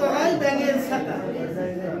 গাছের তলায় ব্যাঙের ছাতা,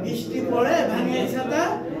 বৃষ্টি পড়ে ভাঙের ছাতা,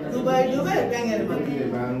 ডুবাই ডুবে ব্যাঙের মাথা।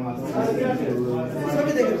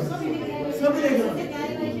 ছবি দেখে বলো, ছবি দেখে বলো,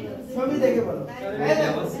 ছবি দেখে বলো। এই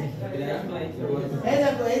দেখো, এই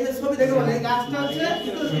দেখো, এই যে ছবি দেখে বলো, এই গাছটা হচ্ছে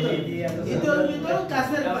ইতল বিতল, ইতল বিতল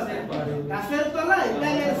গাছের পাতা, গাছের তলায়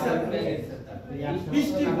ব্যাঙের ছাতা,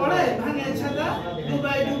 বৃষ্টি পড়ে ভাঙের ছাতা,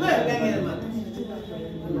 ডুবাই ডুবে ব্যাঙের মাথা।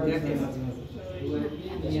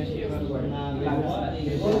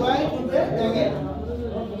 ডুবাই ডুবে ব্যাঙের।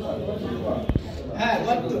 হ্যাঁ,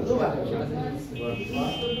 গর্ত দুবার।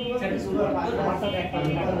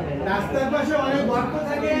 রাস্তার পাশে অনেক গর্ত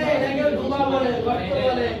থাকে, এটাকে ডুবা বলে, গর্ত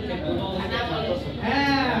বলে।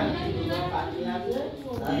 হ্যাঁ,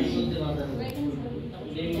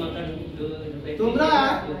 তোমরা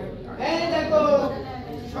এই দেখো,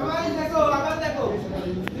 সবাই দেখো, আবার দেখো,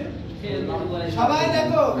 সবাই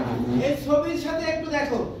দেখো, এই ছবির সাথে একটু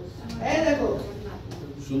দেখো। এই দেখো,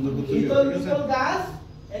 ইতল বিতল গাছ,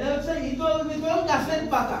 এটা হচ্ছে ইতল বিতল গাছের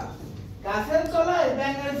পাতা, গাছের তলায়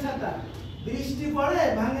ব্যাঙের ছাতা, বৃষ্টি পড়ে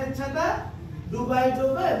ভাঙের ছাতা, ডুবাই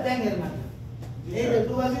ডুবে ব্যাঙের মাথা। এই যে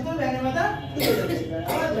ডুবা বিতল ব্যাঙের মাথা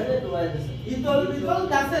ডুবে যাচ্ছে। ইতল বিতল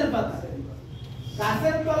গাছের পাতা,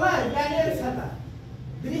 গাছের তলায় ব্যাঙের ছাতা,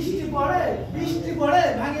 বৃষ্টি পড়ে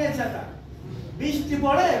ভাঙের ছাতা, বৃষ্টি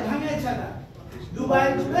পড়ে ভাঙের ছাতা, ডুবাই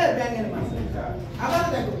ডুবে ব্যাঙের মাথা। আবার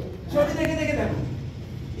দেখো, ছবি দেখে দেখে দেখো।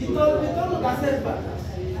 ইতল বিতল গাছের পাতা,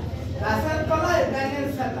 গাছের তলায় ব্যাঙের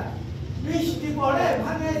ছাতা, বৃষ্টি পড়ে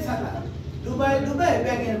ভাঙের ছাতা, ডুবাই ডুবে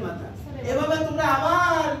ব্যাঙের মাথা। এভাবে তোমরা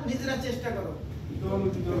আবার নিজেরা চেষ্টা করো।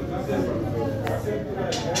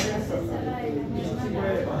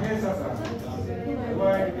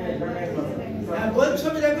 বই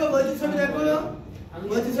ছবি দেখো, বই ছবি দেখো,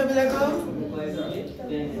 বই ছবি দেখো।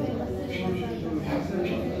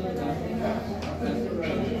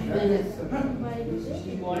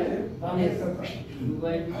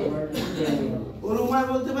 ওরমায়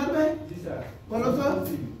বলতে পারবে? বলো তো,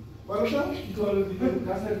 বলো তো।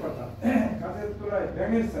 গাছের পাতা, গাছের তলায়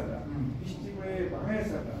ব্যাঙের ছাতা, বৃষ্টি পড়ে ভাঙের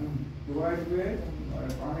ছাতা, ডুবাই ডুবে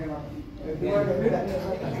ভাঙের মাথা।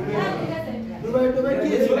 ডুবাই ডুবে কি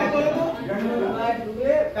ছোট বলো তো? ডুবাই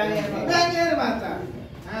ডুবে ব্যাঙের মাথা।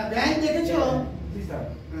 হ্যাঁ, ব্যাঙ দেখেছো? জি স্যার।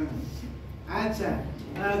 আচ্ছা,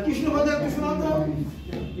 কৃষ্ণপদ একটু শোনাও তো।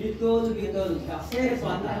 বিতল বিতল গাছের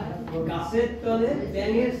পাতা, গাছের তলে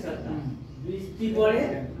ব্যাঙের ছাতা, বৃষ্টি পড়ে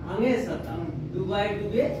ভাঙের ছাতা, ডুবাই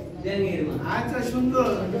ডুবে ব্যাঙের মাথা। আচ্ছা, সুন্দর।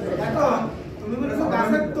 দেখো, তুমি বলেছো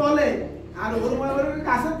গাছের তলে, আর ওর মনে বলে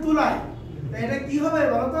গাছের তলায়। তা এটা কি হবে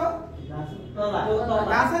বলো তো?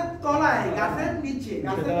 গাছের তলায়, গাছের নিচে,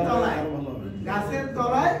 গাছের তলায়, গাছের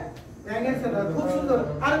তলায় ব্যাঙের ছাতা। খুব সুন্দর।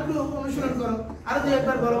 আর একটু অনুসরণ করো, আর দুই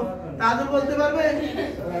একবার বলো। তাজুল বলতে পারবে?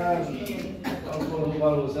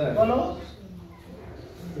 বলো।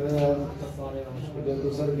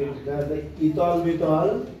 ইতল বিতল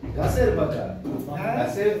গাছের পাতা,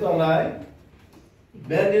 গাছের তলায়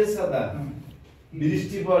ব্যাঙের ছাতা,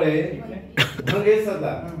 বৃষ্টি পড়ে ভাঙের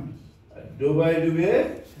ছাতা, ডুবাই ডুবে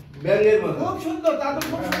ব্যাঙের মাথা। খুব সুন্দর, তাজুল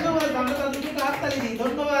খুব সুন্দর বলেছে। আমরা তাজুলকে একটা হাততালি দিই।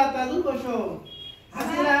 ধন্যবাদ তাজুল, বসো।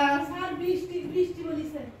 হাসিনা। স্যার বৃষ্টি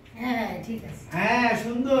বলিছে। হ্যাঁ, ঠিক আছে। হ্যাঁ,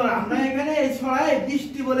 সুন্দর। আমরা এখানে এই ছড়ায়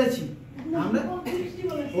বৃষ্টি বলেছি। আমরা বৃষ্টি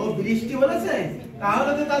বলেছে। ও বৃষ্টি বলেছে,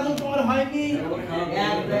 তাহলে তো তাজুল তোমার হয়নি।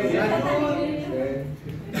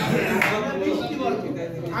 বৃষ্টি বলবো।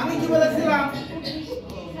 আমি কি বলেছিলাম?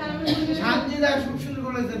 সানজিদা খুব সুন্দর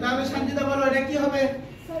বলেছে। তাহলে সানজিদা বলো, এটা কি হবে?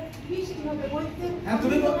 স্যার বৃষ্টি হবে বলতে। হ্যাঁ,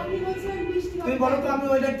 তুমি আপনি বলছেন বৃষ্টি হবে। তুমি বলো তো, আমি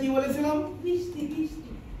ওইটা কি বলেছিলাম? বৃষ্টি।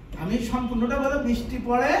 আমি সম্পূর্ণটা বলো। বৃষ্টি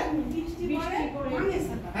পড়ে, বৃষ্টি পড়ে ভাঙের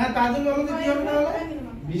ছাতা। হ্যাঁ, তাজুল বলো তো কি হবে তাহলে?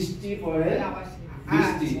 বৃষ্টি পড়ে,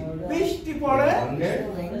 বৃষ্টি, বৃষ্টি পড়ে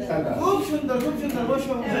ভাঙের ছাতা। খুব সুন্দর, খুব সুন্দর।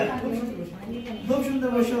 বসো, খুব সুন্দর,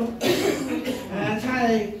 বসো। আচ্ছা,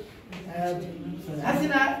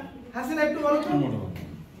 হাসিনা, হাসিনা একটু বলো তো।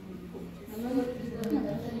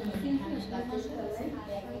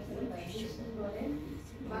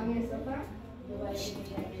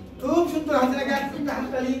 খুব সুন্দর। হাসিনাকে একটু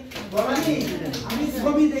হাততালি। বলানি, আমি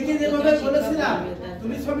ছবি দেখে যেভাবে বলেছিলাম,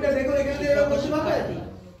 তুমি ছবিটা দেখো, এখানে এভাবে বলতে পারবে?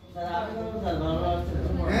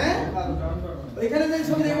 হ্যাঁ, ওইখানে যে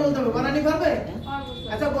ছবি দেখে বলতে হবে। বানানি পারবে?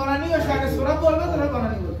 আচ্ছা বনানি এসো, আগে সোরা বলবে তোরা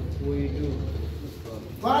বনানি বলবে।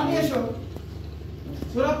 বনানি এসো,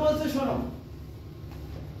 সোরা বলছে শোনো।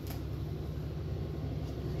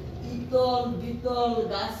 ইতল বিতল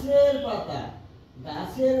গাছের পাতা,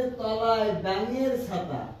 গাছের তলায় ব্যাঙের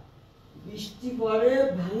ছাতা, বৃষ্টি পড়ে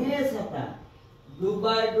ভাঙে ছাতা,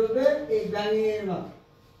 ডুবায় ডুবে এই ব্যাঙের মাথা।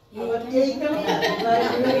 আবার এইটা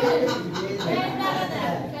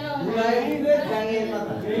ডুবায় ডুবে ব্যাঙের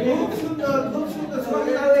মাথা। খুব সুন্দর, খুব সুন্দর।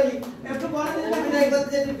 একটু বনানি অভিনয়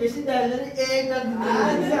করতে একটু বেশি দেয় জানি এইটা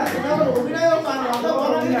আচ্ছা, এটা বলো, অভিনয়ও পারো। আমরা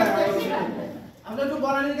বনানির কাছে শুনি। আমরা একটু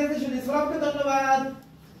বনানির কাছে শুনি। সবাইকে ধন্যবাদ।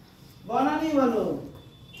 বনানি বলো।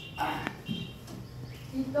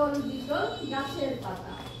 ইতল বিতল গাছের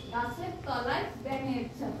পাতা, গাছের তলায় ব্যাঙের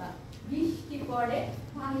ছাতা, বৃষ্টি পড়ে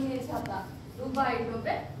ভাঙে ছাতা, ডুবাই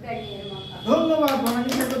ডুবে ব্যাঙের মাথা। ধন্যবাদ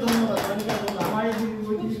বনানিকে, ধন্যবাদ বনানিকে, আমার এই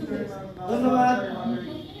ধন্যবাদ।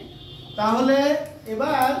 তাহলে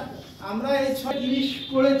এবার আমরা এই 6 জিনিস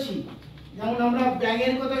পড়েছি। যেমন আমরা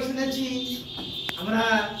ব্যাঙের কথা শুনেছি, আমরা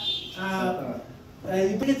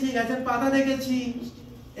দেখেছি, গাছের পাতা দেখেছি,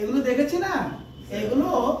 এগুলো দেখেছি না? এগুলো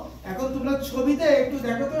এখন তোমরা ছবিতে একটু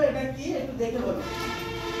দেখো তো, এটা কি একটু দেখে বলো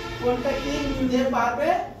কোনটা কি, যে পারবে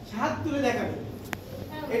হাত তুলে দেখাবে।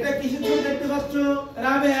 এটা কিসের ছবি দেখতে পাচ্ছ?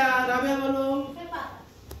 রাবেয়া, রাবেয়া বলো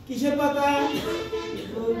কিসের পাতা?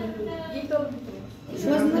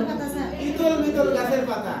 ইতল বিতল গাছের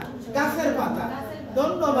পাতা, গাছের পাতা।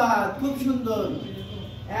 ধন্যবাদ, খুব সুন্দর।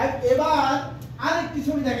 এবার আরেকটি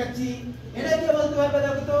ছবি দেখাচ্ছি, এটা কি বলতে পারবে?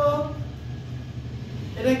 দেখো তো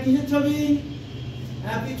এটা কিসের ছবি?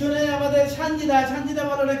 হ্যাঁ, পিছনে আমাদের সানজিদা, সানজিদা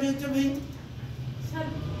বলো এটা কিসের ছবি?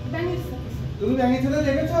 তুমি ব্যাঙের ছাতা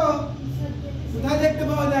দেখেছো? কোথায় দেখতে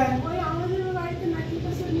পাওয়া যায়?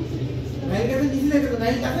 ব্যাঙের কাছে নিচে দেখেছো?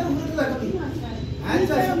 ব্যাঙের গাছের উপরে তো দেখো।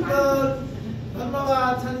 আচ্ছা, সুন্দর,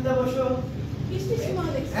 ধন্যবাদ। সানজিদা বসো।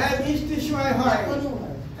 হ্যাঁ, বৃষ্টির সময় হয়।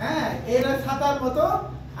 হ্যাঁ, এরা ছাতার মতো,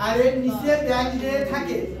 আর এর নিচে ব্যাঙ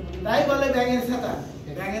থাকে, তাই বলে ব্যাঙের ছাতা।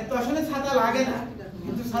 ব্যাঙের তো আসলে ছাতা লাগে না,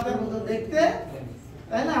 কিন্তু ছাতার মতো দেখতে,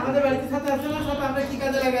 তাই না? আমাদের বাড়িতে ছাতা আছে না? ছাতা আমরা কি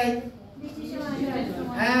কাজে লাগাই?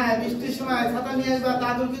 হ্যাঁ, বৃষ্টির সময় ছাতা নিয়ে আসবা।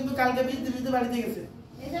 দাদু কিন্তু কালকে ভিজতে ভিজতে বাড়িতে গেছে।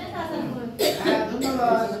 হ্যাঁ,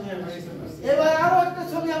 ধন্যবাদ। এবার আরো একটা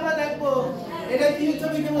ছবি আমরা দেখবো। এটা কি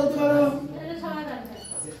ছবি, কে বলতে পারো?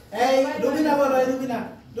 এই রুবিনা বলো, এই রুবিনা,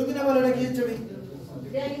 রুবিনা বলো এটা কি ছবি?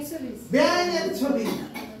 ব্যাঙের ছবি।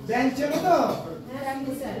 ব্যাঙ চেনো তো?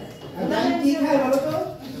 ব্যাঙ কি খায় বলো তো?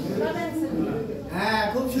 হ্যাঁ,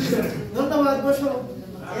 খুব সুন্দর, ধন্যবাদ। বসো।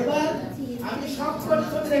 এবার আমি সব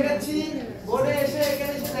ছবি দেখাচ্ছি, বোর্ডে এসে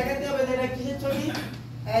এখানে এসে দেখাতে হবে যে এটা কিসের ছবি।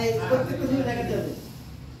 এই প্রত্যেকটা ছবি দেখাতে হবে।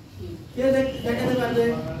 কে দেখাতে পারবে?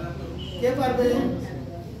 কে পারবে?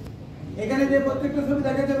 এখানে যে প্রত্যেকটা ছবি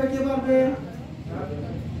দেখাতে হবে, কে পারবে?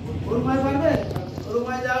 রুমায় পারবে?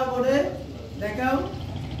 রুমায় যাও, বোর্ডে দেখাও।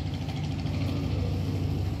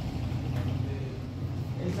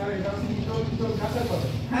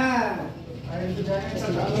 হ্যাঁ,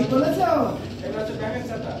 কি বলেছো? এটা হচ্ছে ব্যাঙের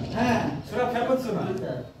ছাতা। হ্যাঁ, সোরা খেয়াল করছো না?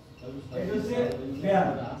 এটা হচ্ছে ব্যাঙ।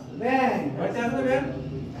 ব্যাঙ। বাড়িতে আছে না ব্যাঙ?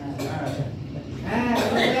 হ্যাঁ,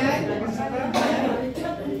 ব্যাঙ।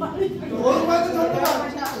 ওর মধ্যে ধন্যবাদ,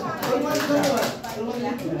 ওর মধ্যে ধন্যবাদ।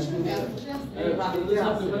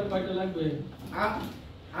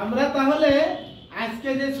 আমরা তাহলে আজকে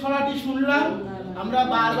যে ছড়াটি শুনলাম, আমরা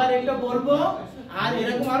বারবার এটা বলবো। আর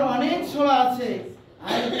এরকম আরো অনেক ছড়া আছে,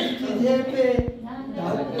 আর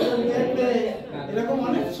এরকম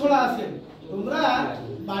অনেক ছড়া আছে। তোমরা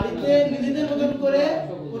বাড়িতে নিজেদের মতন করে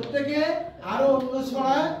প্রত্যেকে আরো অন্য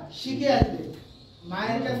ছড়া শিখে আসবে,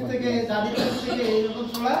 মায়ের কাছ থেকে, দাদির কাছ থেকে এইরকম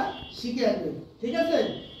ছড়া শিখে আসবে। ঠিক আছে?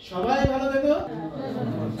 সবাই ভালো থেকো।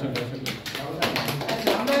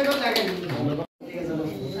 আমরা এখন দেখাই।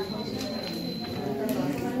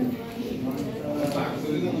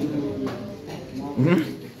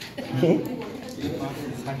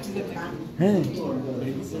 হ্যাঁ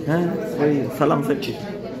হ্যাঁ, ওই সালাম সাক্ষী।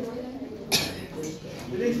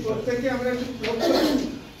 প্রত্যেকে আমরা একটু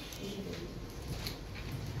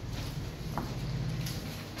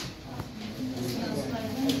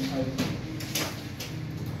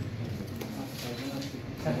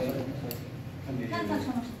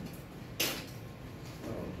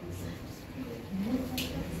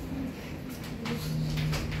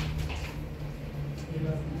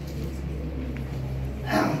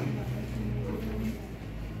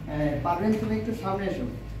পারবেন, তুমি একটু সামনে এসো।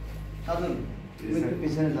 সাধন, তুমি একটু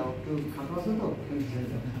পিছনে যাও, একটু খাটো আছো তো, তুমি পিছনে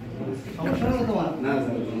যাও। সমস্যা হলো তোমার? না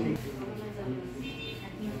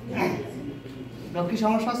লক্ষ্মী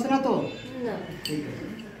সমস্যা হচ্ছে না তো? ঠিক আছে।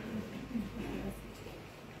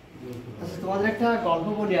 আচ্ছা, তোমাদের একটা গল্প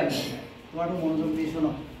বলি আমি। তোমার একটু মনোযোগ দিয়ে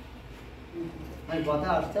শোনো। আমি কথা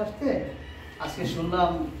আসতে আসতে আজকে শুনলাম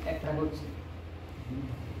একটা করছি,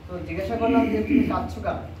 তো জিজ্ঞাসা করলাম যে তুমি কাঁদছো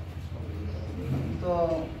কেন? তো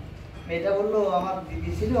মেয়েটা বললো আমার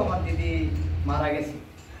দিদি ছিল, আমার দিদি মারা গেছে।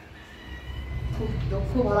 খুব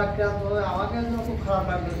দুঃখ ভারাক্রান্ত হয়ে আমাকে খুব খারাপ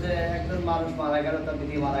লাগলো যে একজন মানুষ মারা গেল, তার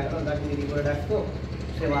দিদি মারা গেল, তাকে দিদি করে ডাকতো,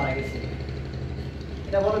 সে মারা গেছে।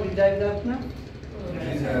 এটা বলো বিদায় বিদায় না?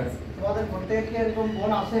 তোমাদের প্রত্যেকের কি এরকম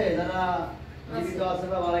বোন আছে যারা জীবিত আছে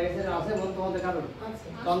বা মারা গেছে? আছে বোন তোমাদের কারো?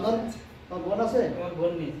 চন্দন, তোমার বোন আছে? আমার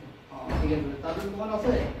বোন নেই। ঠিক আছে, তাদের বোন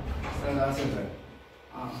আছে? স্যার আছে স্যার।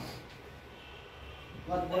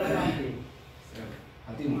 তোমার বোনের নাম কি?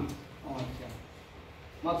 হাতিমা। আচ্ছা,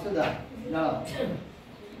 মাকসুদা, দাঁড়াও।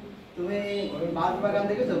 তুমি বাঁশ বাগান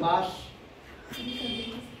দেখেছো? বাঁশ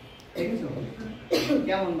দেখেছো?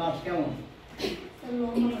 কেমন বাঁশ, কেমন?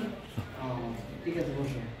 ঠিক আছে,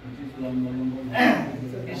 বসো।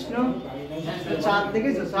 কৃষ্ণ, চাঁদ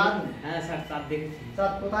দেখেছো? চাঁদ? হ্যাঁ স্যার, চাঁদ দেখেছি।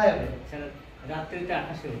 চাঁদ কোথায় হবে? স্যার রাত্রিতে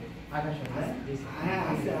আকাশে ওঠে। আকাশে, হ্যাঁ? হ্যাঁ,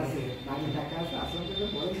 আছে আছে, বাড়ি ঢাকা আছে, আসানসোলে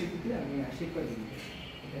বড় দিদিতে আমি শিক্ষক দিদি।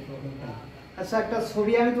 আচ্ছা, একটা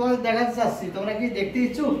ছবি আমি তোমাদের দেখাতে চাচ্ছি, তোমরা কি দেখতে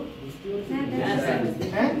ইচ্ছুক? হ্যাঁ স্যার।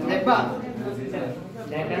 হ্যাঁ, দেখবা?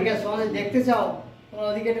 দেখা ঠিক আছে, তোমাদের দেখতে চাও, তোমরা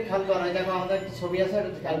ওদিকে একটু খেয়াল করো। এই দেখো আমাদের একটা ছবি আছে,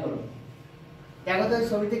 একটু খেয়াল করো। দেখো তো এই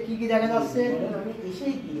ছবিতে কি কি দেখা যাচ্ছে। আমি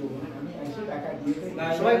এসেই দিও, আমি এসে টাকা দিয়ে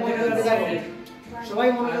সবাই মনোযোগ দিয়ে দেখো, সবাই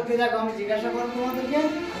মনোযোগ দিয়ে দেখো। আমি জিজ্ঞাসা করবো তোমাদেরকে,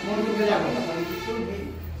 মনোযোগ দিয়ে দেখো। সূর্য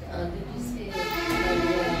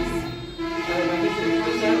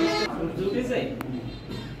উঠেছে?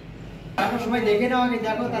 দেখো, সবাই দেখে নাও আগে,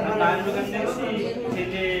 দেখো তারপর।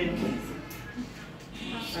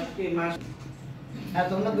 হ্যাঁ,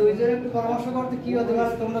 তোমরা দুইজন একটু পরামর্শ করতে কি হতে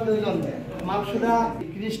পারে? তোমরা দুইজন মাকসুদা,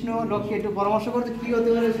 কৃষ্ণ, লক্ষ্মী একটু পরামর্শ করতে কি হতে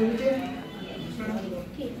পারে ছবিতে?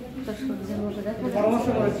 পরামর্শ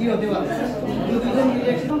করে কি হতে পারে? দুজন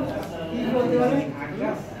মিলে একটু কি হতে পারে?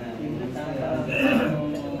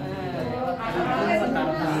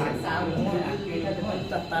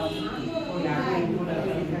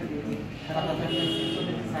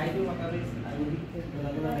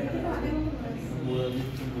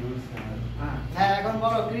 হ্যাঁ, এখন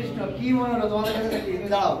বলো কৃষ্ণ, কি মনে হলো তোমাদের কাছে? কি তুমি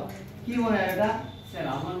দাঁড়াও, কি মনে হয় এটা? স্যার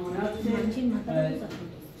আমার মনে হচ্ছে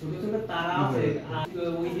ছোট ছোট তারা আছে, আর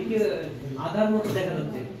ওইদিকে আধার মতো দেখা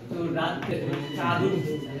যাচ্ছে। তো রাত চাঁদ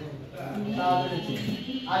উঠছে।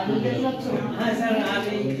 আর তুমি দেখতে পাচ্ছ? হ্যাঁ স্যার, আর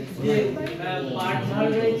এই যে পাট ঝাড়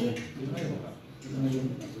রয়েছে,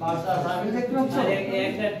 পাঁচটা সার্ভিস দেখতে পাচ্ছ? আর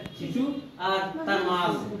একটা শিশু আর তার মা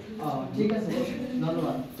আছে। ঠিক আছে,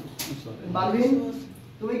 ধন্যবাদ। বালবিন,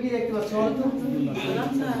 তুমি কি দেখতে পাচ্ছ? বলো তো।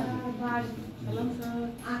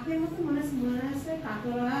 আখের মতো মনে আছে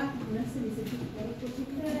কাটোয়া, মনে আছে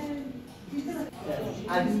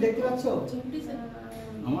আর তুমি দেখতে পাচ্ছ?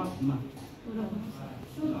 আমার না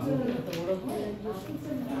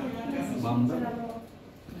বামদা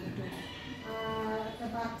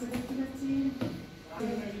বাচ্চা দেখতে পাচ্ছি।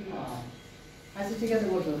 আচ্ছা, ঠিক আছে,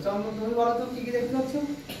 বসো। চন্দন, তুমি বলো তো কি কি দেখতে পাচ্ছ?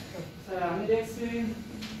 স্যার আমি দেখছি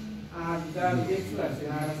আর ডাল দেখতে পাচ্ছি,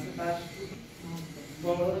 আর আছে তার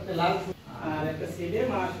বড় একটা লাল ফুল, আর একটা ছেলে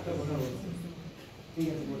মার সাথে কথা বলছে। ঠিক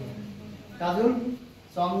আছে, বসো। কাজল,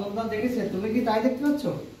 চন্দনদা দেখেছে, তুমি কি তাই দেখতে পাচ্ছ?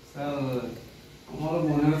 স্যার আমার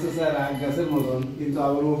মনে হচ্ছে স্যার আখ গাছের মতন, কিন্তু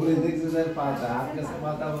আবার উপরে দেখছি স্যার পাতা। আখ গাছের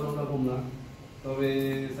পাতা আবার ওরকম না, তবে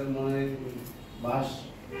স্যার মনে হয় বাঁশ।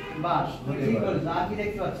 বাস, তুমি ঠিক বলেছো। আর কি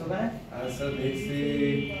দেখতে পাচ্ছ ওখানে? আর স্যার দেখছি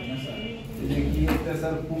এই যে কি একটা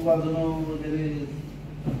স্যার পোকা জন্য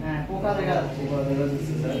হ্যাঁ, পোকা দেখা যাচ্ছে। পোকা দেখা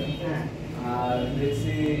যাচ্ছে স্যার। হ্যাঁ, আর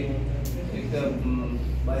দেখছি একটা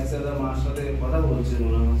বাইক চালার মার সাথে কথা বলছে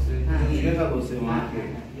মনে হচ্ছে, হ্যাঁ। জিজ্ঞাসা করছে মাকে।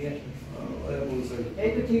 ঠিক আছে। ওরকম স্যার। এই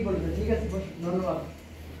তো ঠিক বলেছো, ঠিক আছে, বস, ধন্যবাদ।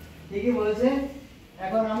 ঠিকই বলেছে।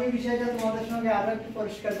 এখন আমি বিষয়টা তোমাদের সঙ্গে আরো একটু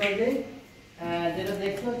পরিষ্কার করে দিই। যেটা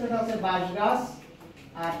দেখতে পাচ্ছ এটা হচ্ছে বাঁশ গাছ,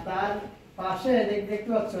 আর তার পাশে দেখতে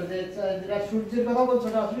পাচ্ছ যে যেটা সূর্যের কথা বলছো,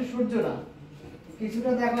 ওটা আসলে সূর্য না।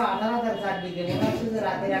 কিছুটা দেখো আধার আধার চারদিকে, মনে হচ্ছে যে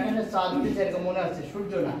রাতের আকাশে চাঁদ উঠেছে, এরকম মনে হচ্ছে,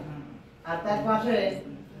 সূর্য না। আর তার পাশে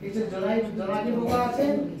কিছু জোনাকি পোকা আছে,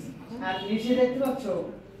 আর নিচে দেখতে পাচ্ছ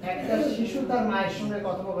একটা শিশু তার মায়ের সঙ্গে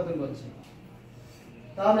কথোপকথন করছে।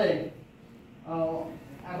 তাহলে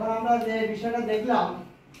এখন আমরা যে বিষয়টা দেখলাম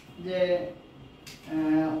যে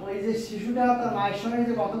ওই যে শিশুটা তার মায়ের সঙ্গে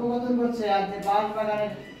যে কথোপকথন করছে, আর যে বাঁশ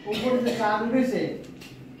বাগানের উপরে যে চাঁদ উঠেছে,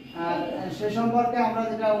 আর সে সম্পর্কে আমরা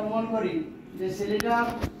যেটা অনুমান করি যে ছেলেটা,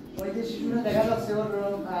 ওই যে শিশুটা দেখা যাচ্ছে ওর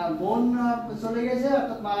বোন চলে গেছে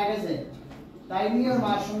অর্থাৎ মারা গেছে, তাই নিয়ে ওর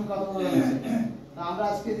মায়ের সঙ্গে কথোপকথন হচ্ছে। তা আমরা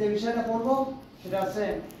আজকে যে বিষয়টা পড়বো সেটা হচ্ছে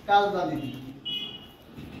কালদা দিদি।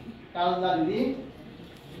 কালদা দিদি,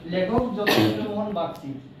 লেখক যতীন্দ্র মোহন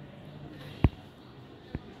বাগচি।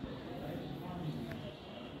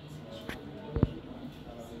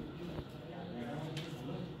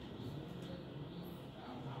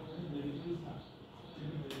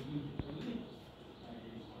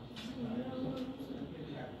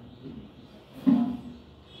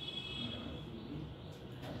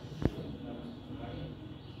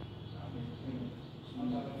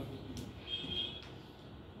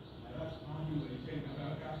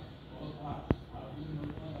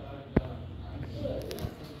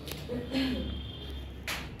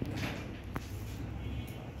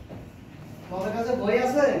 তোমাদের কাছে বই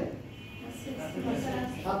আছে?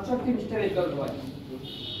 67 পৃষ্ঠা বের করো ভাই।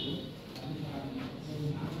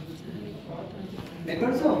 বের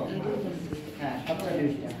করছো? হ্যাঁ 67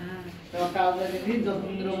 পৃষ্ঠা। তো কাজলা দিদি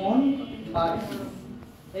যতীন্দ্রমোহন বাগচি।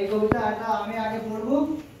 এই কবিতাটা আমি আগে পড়বো,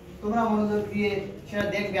 তোমরা মনোযোগ দিয়ে সেটা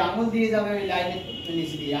দেখবে, আঙুল দিয়ে যাবে ওই লাইনের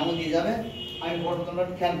নিচে দিয়ে আঙুল দিয়ে যাবে, আমি পড়বো, তোমরা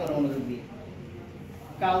খেয়াল করো মনোযোগ দিয়ে।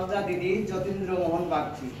 কাজলা দিদি যতীন্দ্রমোহন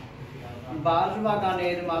বাগচি। বাঁশ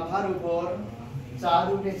বাগানের মাথার উপর চাঁদ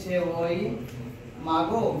উঠেছে ওই,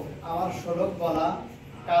 মাগো আমার শোলক বলা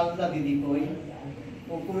কাজলা দিদি কই।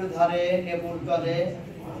 পুকুর ধারে নেবুর তলে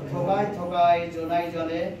থোকায় থোকায় জোনাই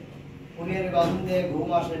জলে, ফুলের গন্ধে ঘুম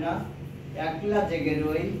আসে না একলা জেগে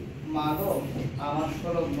রই, মাগো আমার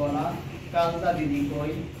শোলক বলা কাজলা দিদি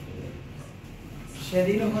কই।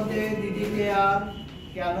 সেদিন হতে দিদিকে আর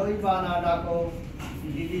কেনই বা না ডাকো,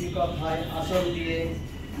 দিদির কথায় আসল দিয়ে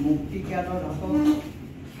মুক্তি কেন ঢাকো।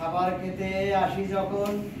 খাবার খেতে আসি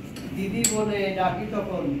যখন দিদি বলে ডাকি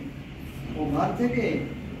তখন, ওভার থেকে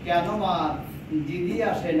কেন মা দিদি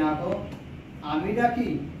আসে না গো। আমি ডাকি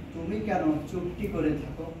তুমি কেন চুপটি করে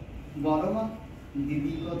থাকো, বলো মা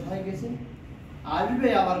দিদি কোথায় গেছে, আসবে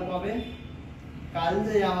আবার কবে। কাল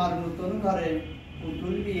যে আমার নতুন ঘরে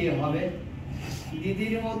পুতুল বিয়ে হবে,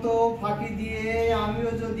 দিদির মতো ফাঁকি দিয়ে আমিও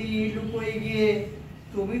যদি লুকোই গিয়ে,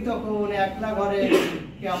 তুমি তখন একলা ঘরে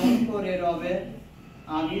কেমন করে রবে।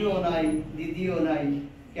 আমিও নাই দিদিও নাই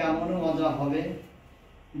কেমন মজা হবে।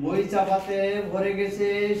 বই চাপাতে ভরে গেছে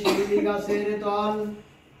শিউলি গাছের তল,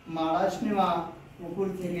 মারাসনি মা পুকুর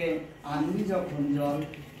থেকে আনবি যখন জল।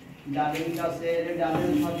 ডালিম গাছের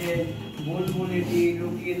ডালের ফাঁকে বুলবুলিটি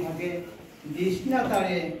লুকিয়ে থাকে, দিস না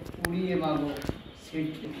তারে উড়িয়ে মাগো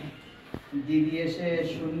ছিটকে। দিদি এসে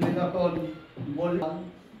শুনবে তখন বললাম,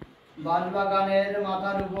 বাঁশবাগানের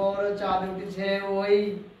মাথার উপর চাঁদ উঠেছে ওই,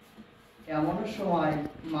 এমন সময়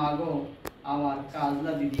মাগো আমার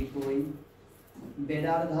কাজলা দিদি কই।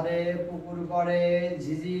 বেড়ার ধারে পুকুর পড়ে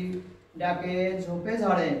ঝিঝি ডাকে ঝোপে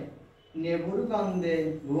ঝাড়ে, নেবুর কান্দে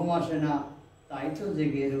ঘুম আসে না তাই তো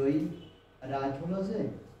জেগে রই, রাত হলো যে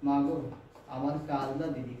মাগো আমার কাজলা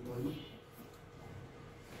দিদি কই।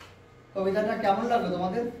 কবিতাটা কেমন লাগলো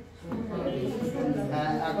তোমাদের?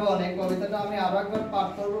 হ্যাঁ, এখন এই কবিতাটা আমি আরো একবার পাঠ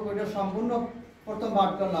করবো, বইটা সম্পূর্ণ প্রথম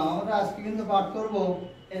পাঠ করলাম, আমরা আজকে কিন্তু পাঠ করবো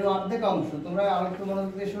এর অর্ধেক অংশ, তোমরা আরেকটু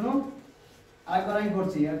মনোযোগ দিয়ে শোনো। আরেকবার আমি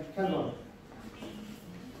পড়ছি, খেয়াল করো।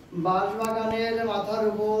 বাঁশবাগানের মাথার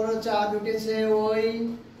উপর চাঁদ উঠেছে ওই,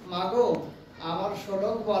 মাগো আমার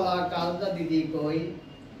শোলক বলা কাজলা দিদি কই।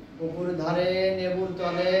 পুকুর ধারে নেবুর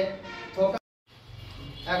তলে থোকা।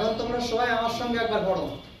 এখন তোমরা সবাই আমার সঙ্গে একবার পড়ো,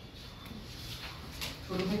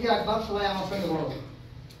 শুরু থেকে একবার সবাই আমার সঙ্গে পড়ো।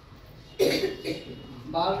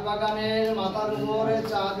 বাঁশবাগানের মাথার উপরে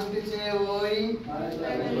চাঁদ উঠেছে ওই,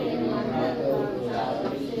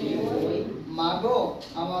 মাগো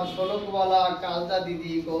আমার শোলক বলা কাজলা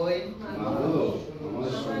দিদি কই।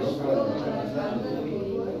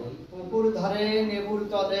 পুকুর ধারে নেবুর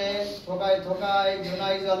তলে থোকায় থোকায়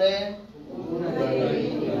জোনাই জলে,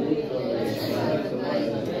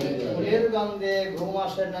 ফুলের গন্ধে ঘুম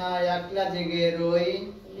আসে না একলা জেগে রই,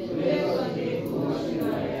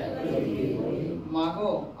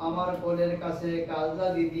 মাগো আমার কোলের কাছে কাজলা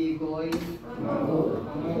দিদি কই।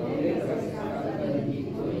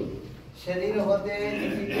 সেদিন হতে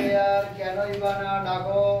দিদিকে আর কেনই বা না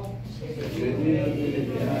ডাকো,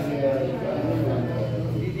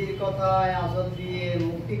 দিদির কথায় আসল দিয়ে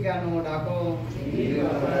মুক্তি কেন ডাকো।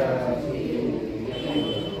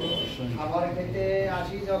 খাবার খেতে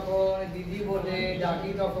আসি যখন দিদি বলে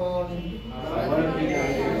ডাকি তখন,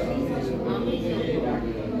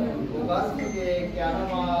 ওখান থেকে কেন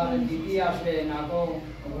আর দিদি আসে না গো।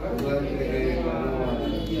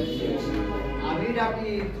 আমি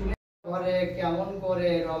ডাকি তুমি ঘরে কেমন করে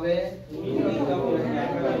রবে,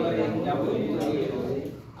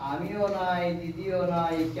 আমিও নাই দিদিও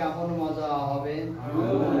নাই কেমন মজা হবে।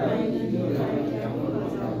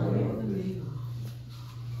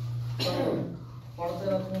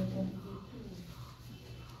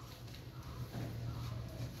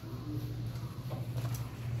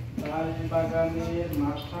 বাগানের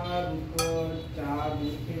মাথার উপর চাঁদ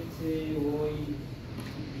উঠেছে ওই,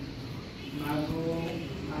 মাগো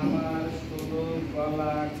আমার শোলক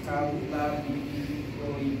গলা কাজলা দিদি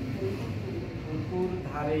কই। পুকুর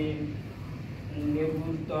ধারে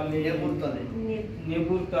নেবুর তলে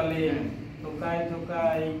থোকায়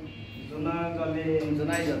থোকায়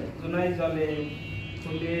জোনাই জলে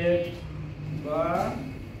ফুলের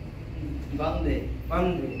গন্ধে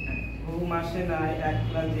ঘুম আসে না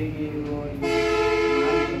একলা জেগে রই,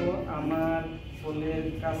 মাগো আমার ফুলের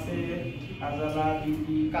কাছে কাজলা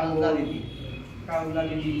দিদি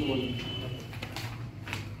কই।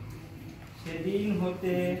 সেদিন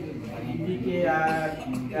হতে দিদিকে আর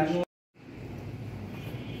কেন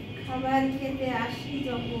খাবার খেতে আসি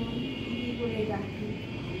যখন দিদি করে ডাকি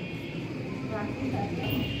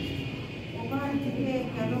ওখান থেকে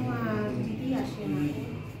কেন মা দিদি আসে না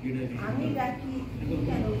আমি ডাকি দিদি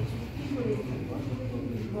কেন চুপটি করে থাকবো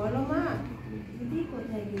বলো মা দিদি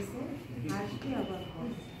কোথায় গেছে আসবে আবার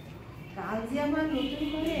কাল যে আমার নতুন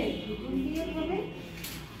করে নতুন বিয়ে হবে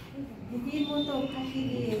দিদির মতো ফাঁকি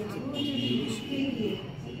দিয়ে আমিও যদি ঢুকে গিয়ে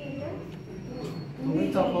তুমি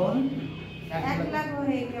তখন একলা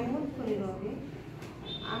ঘরে কেমন করে রবে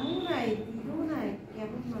আমিও নাই দিদিও নাই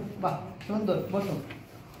কেমন হবে বাহ সুন্দর, বসো।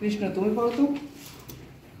 কৃষ্ণ তুমি পড়ো তো।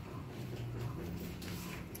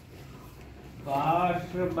 বাস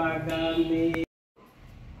বাগানে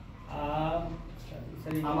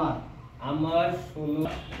আমার আমার শোনো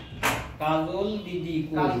কাজল দিদি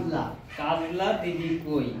কই কাজলা। কাজলা দিদি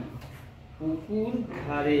কই পুকুর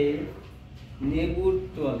ধারে নেবুর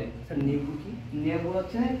তলে আচ্ছা নেবু কি নেবু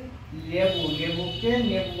হচ্ছে লেবু, লেবুকে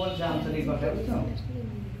নেবু বলছে আঞ্চলিক ভাষায়, বুঝছো?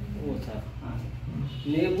 ও আচ্ছা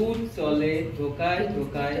নেবুর তলে ঢোকায়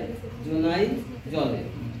ঢোকায় জোনাই জলে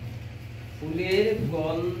ফুলের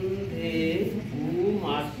গন্ধে ঘুম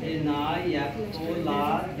আসে না একলা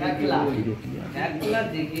একলা। একলা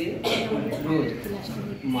দিকে রোজ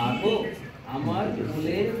মাগো আমার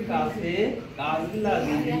ফুলের কাছে কাজলা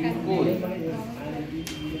দিদি কই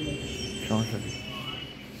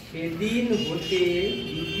সেদিন হতে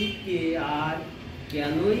দিদিকে আর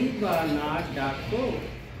কেনই বা না ডাকো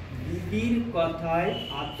দিদির কথায়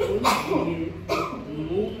আতর দিয়ে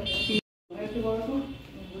মুক্তি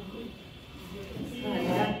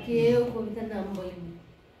কেউ কবিতার নাম বলেনি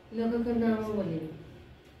লেখকের নামও বলেনি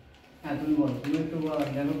হ্যাঁ তুমি বলো, তুমি একটু বলো,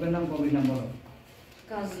 লেখকের নাম কবির নাম বলো।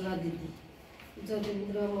 কাজলা দিদি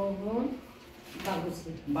যতীন্দ্রমোহন বাগচি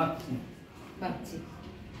বাগচি। বাগচি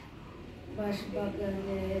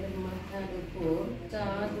বাঁশবাগানের মাথার উপর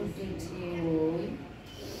চাঁদ উঠেছে ওই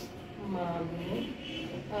মাগো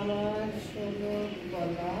আমার 16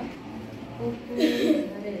 গলা পুকুর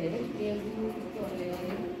ধারে লেবুর তলে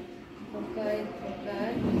ঠোকায়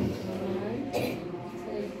ঠোকায়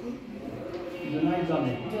জোনাই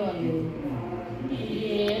জলে। জলে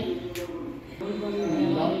বিয়ের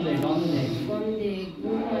গন্ধে গন্ধে গন্ধে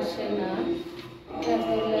ঘুম আসে না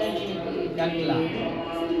একলা জেগে একলা।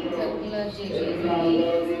 একলা জেগে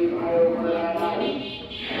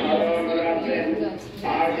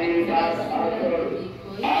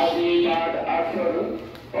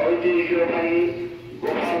ঐতিহ্যবাহী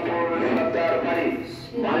গোপালপুর সর্দার বাড়ি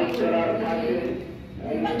মাঞ্চলার কাছে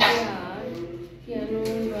কেন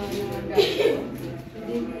রানা ডাকো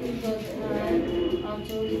দিদির কথায়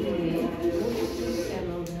আচল দিয়ে কেন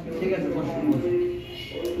ঠিক আছে, বসো, বসো।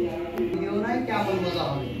 ভিডিও নাই কেমন মজা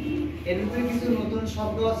হবে, এর ভিতরে কিছু নতুন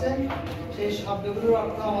শব্দ আছে, সেই শব্দগুলোর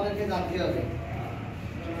অর্থ আমাদেরকে জানতে হবে।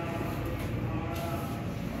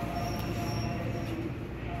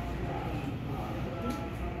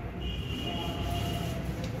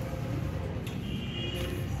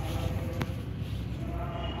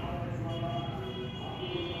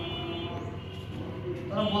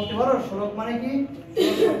 তোমরা বলতে পারো শ্লোক মানে কি?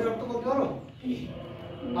 শ্লোক শব্দের অর্থ বলতে পারো?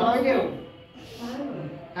 পারো কেউ?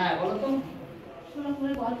 হ্যাঁ বলো তো।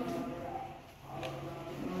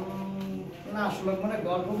 না, শ্লোক মানে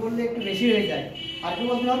গল্প বললে একটু বেশি হয়ে যায়, আর কি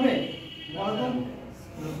বলতে পারবে? বলো তো।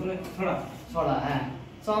 ছড়া। ছড়া, হ্যাঁ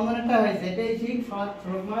চন্দনেরটা হয়েছে, এটাই ঠিক।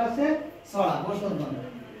 শ্লোক মানে আছে ছড়া, বসন্তন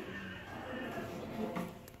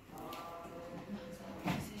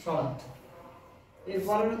ছড়া।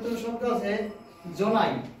 এরপরে নতুন শব্দ আছে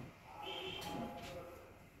জোনাই।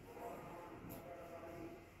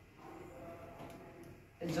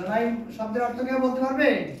 জোনাই শব্দের অর্থ কেউ বলতে পারবে?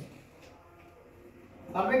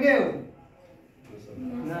 পারবে কেউ?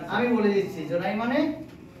 আমি বলে দিচ্ছি, জোনাই মানে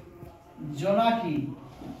জোনাকি।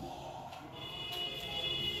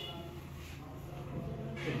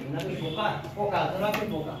 জোনাকি পোকা, পোকা, জোনাকি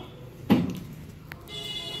পোকা।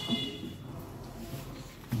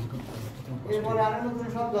 এরপরে আরো নতুন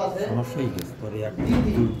শব্দ আছে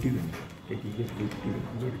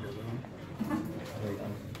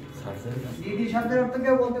দিদি শব্দের অর্থ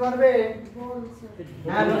কেউ বলতে পারবে?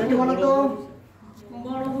 হ্যাঁ লক্ষ্মী বলো তো।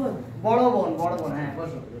 বড় বোন। বড় বোন, বড় বোন, হ্যাঁ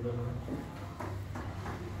বসো।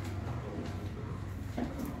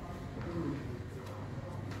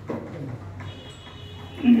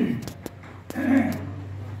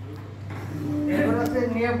 এরপর আছে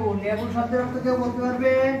নেবু। নেবু শব্দের অর্থ কেউ বলতে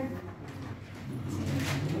পারবে?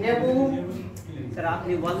 নেবু। স্যার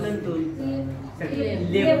আপনি বললেন তো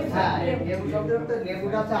লেবু। হ্যাঁ, লেবু শব্দের অর্থ,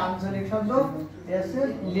 লেবুটা হচ্ছে আঞ্চলিক শব্দ, এসে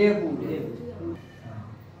লেবু।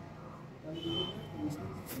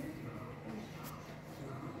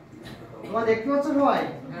 তোমরা দেখতে পাচ্ছ সবাই?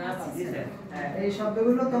 হ্যাঁ স্যার। হ্যাঁ, এই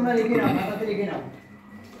শব্দগুলো তোমরা লিখে নাও, খাতাতে লিখে নাও।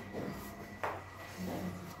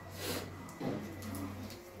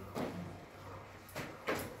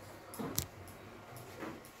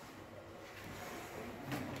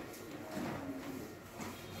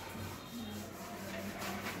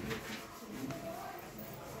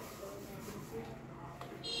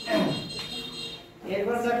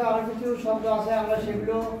 এরপর দেখো আরো কিছু শব্দ আছে, আমরা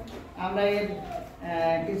সেগুলো আমরা এর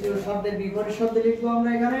কিছু শব্দের বিপরীত শব্দ লিখবো আমরা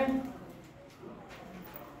এখানে।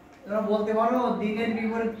 তোমরা বলতে পারো দিনের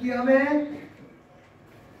বিপরীত কি হবে?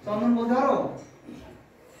 চন্দন বলতে পারো?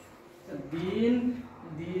 দিন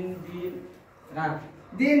দিন দিন রাত।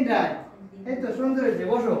 দিন রাত, এই তো সুন্দর হয়েছে,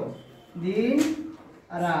 বসো। দিন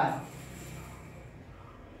রাত।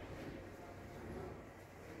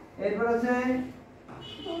 এরপর আছে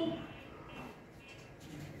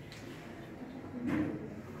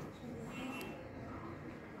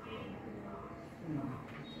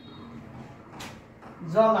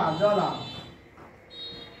জলা, জলা।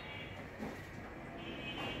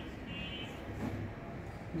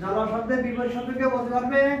 জলা শব্দের বিপরীত শব্দ কে বলতে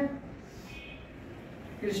পারবে?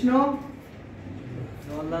 কৃষ্ণ?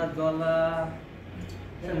 জলা জলা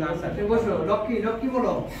না স্যার। তুমি বসো। লক্ষ্মী, লক্ষ্মী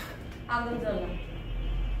বলো। আগুন জ্বলা।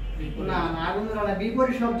 না না, আগুন জ্বলা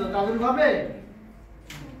বিপরীত শব্দ, তাদের ভাবে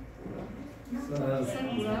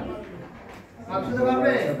মাকসুদা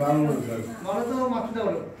পারবে? বলো তো, মাকসুদা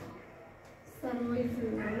বলো।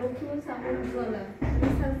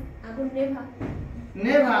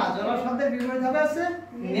 নেভা, জলা শব্দের বিপরীত হবে আছে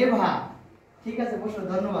নেভা। ঠিক আছে, বসো,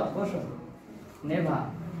 ধন্যবাদ, বসো। নেভা।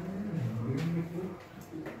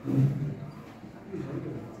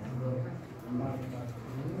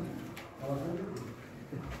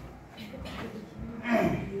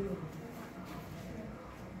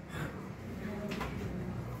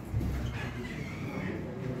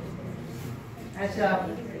 আচ্ছা,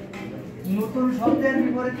 নতুন শব্দের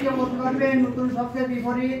বিপরীত কি বলতে পারবে? নতুন শব্দের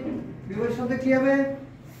বিপরীত বিপরীত শব্দ কি হবে?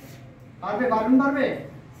 পারবে? পারবেন? পারবে?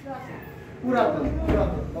 পুরাতন,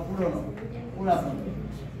 পুরাতন বা পুরনো, পুরাতন।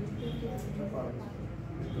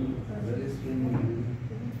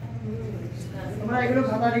 তোমরা এগুলো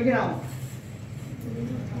খাতা লিখে নাও।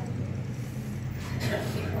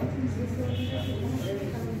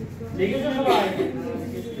 লিখেছো সবাই?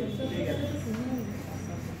 ঠিক আছে।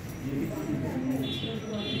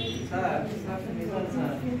 স্যার স্যার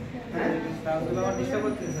হ্যাঁ, তাহলে আমার ডিস্টার্ব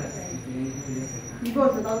হচ্ছে স্যার। কি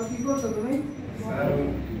করছো তাহলে? কি করছো তুমি?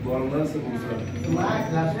 তোমার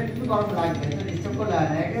ক্লাসে একটু গরম লাগবে, তো ডিস্টার্ব করলে হয়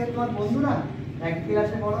না। একে তোমার বন্ধু না, এক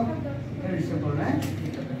ক্লাসে বড়, ডিস্টার্ব করো না।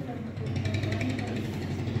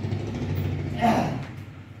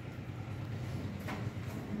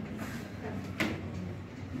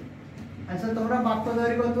 আচ্ছা, তোমরা বাক্য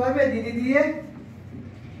তৈরি করতে পারবে দিদি দিয়ে?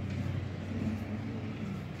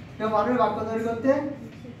 কেউ পারবে বাক্য তৈরি করতে?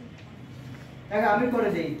 দেখো আমি করে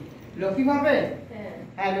দিই। লক্ষ্মী পারবে?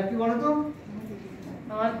 হ্যাঁ, লক্ষ্মী বলো তো।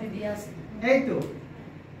 আমার দিদি আছে। এই তো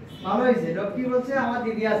ভালো হয়েছে, লক্ষ্মী বলছে আমার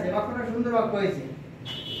দিদি আছে। বাক্যটা সুন্দর বাক্য হয়েছে।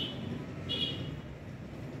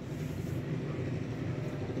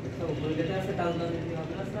 তো বলে যেটা আছে তাহলে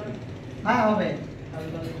হবে না স্যার? হ্যাঁ, হবে। তাহলে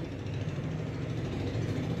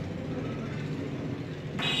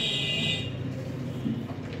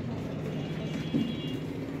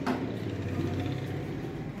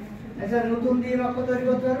আচ্ছা, নতুন দিয়ে বাক্য তৈরি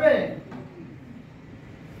করতে পারবে?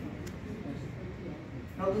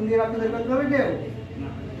 নতুন দিয়ে বাক্য তৈরি করতে পারবে কেউ?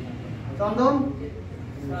 চন্দন?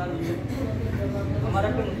 স্যার আমার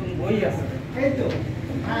একটা নতুন বই আছে। এই তো,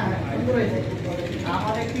 হ্যাঁ হ্যাঁ, সুন্দর হয়েছে।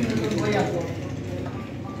 আমার একটি নতুন বই আছে।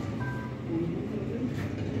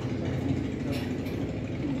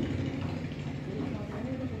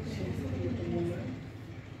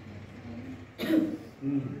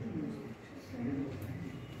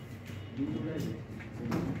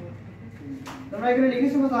 তোমরা এখানে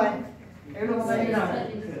লিখেছো কোথায়? এগুলো কোথায় লিখে নাও।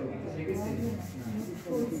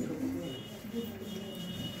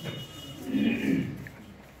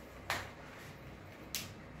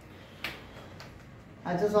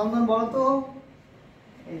 আচ্ছা চন্দন বলো তো,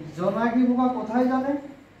 এই জোনাকি পোকা কোথায় জানে?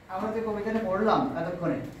 আমরা যে কবিতাটা পড়লাম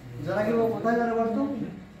এতক্ষণে, জোনাকি পোকা কোথায় জানে বলতো?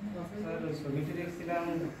 স্যার ছবিতে দেখছিলাম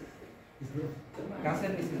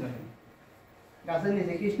গাছের নিচে যাবে। গাছের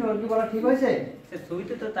নিচে। কৃষ্ণ, ওর কি বলা ঠিক হয়েছে? স্যার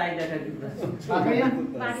ছবিতে তো তাই দেখা যাচ্ছে।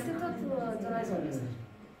 বাড়িতে তো জোড়ায় চলে।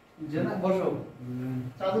 জোনা বসো।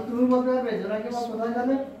 চাঁদু তুমি বলতে পারবে জোনাকি পোকা কোথায়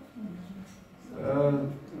জানে?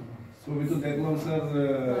 ছবি তো দেখলাম স্যার,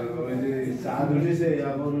 ওই যে চাঁদ উঠেছে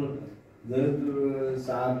এখন, যেহেতু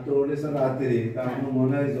চাঁদ তো উঠেছে রাত্রে, তা আমার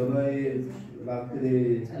মনে হয় জোনাই রাত্রে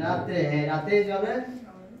রাতে, হ্যাঁ রাতে জলে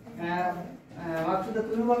মাকসুদা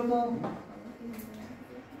তুমি বলো তো।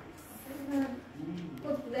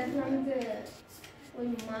 দেখলাম যে ওই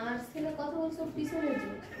মার ছেলে কথা বলছো পিছনে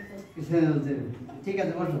ঠিক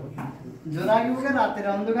আছে বসো। জোনাকিকে রাতের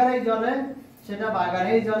অন্ধকারে জ্বলে, সেটা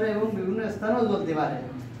বাগানেই জ্বলে এবং বিভিন্ন স্থানেও জ্বলতে পারে।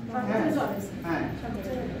 হ্যাঁ,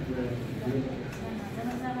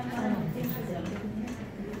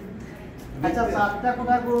 আচ্ছা সাতটা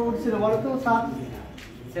কোথায় উঠছিল বলো তো? সাত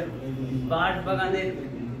বাঁশ বাগানের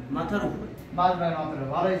মাথার উপর। বাঁশ বাগানের মাথার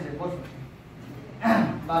উপর, ভালো হয়েছে বসো।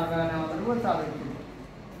 বাঁশ বাগানের মাথার উপর চালু।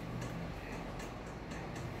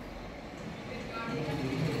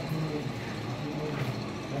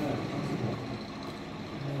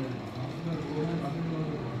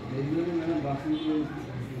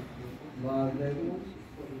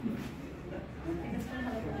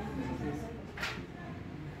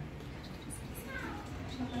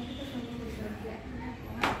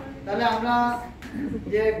 তাহলে আমরা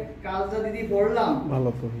যে কাজটা দিদি পড়লাম,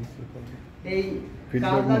 এই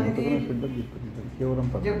কাজটা দিদি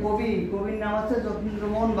যে কবির নাম আছে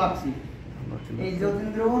যতীন্দ্রমোহন বাগচি। এই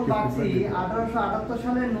যতীন্দ্রমোহন বাগচি 1878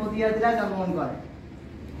 সালে নদিয়া জেলায় জন্মগ্রহণ করে।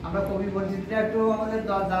 আমরা কবি পরিচিতিটা একটু আমাদের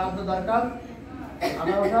জানার তো দরকার।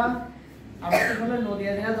 1878 সালে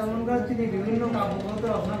নদিয়া জেলায় জন্মগ্রহণ করে তিনি বিভিন্ন কাব্যগ্রন্থ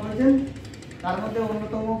রচনা করেছেন। তার মধ্যে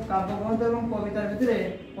অন্যতম কাব্যগ্রন্থ এবং কবিতার ভিতরে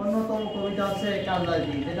অন্যতম কবিতা হচ্ছে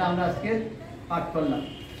কালদাজি, যেটা আমরা আজকে পাঠ করলাম।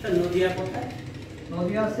 নদিয়া কোথায়?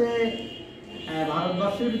 নদিয়া আছে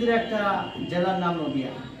ভারতবর্ষের ভিতরে একটা জেলার নাম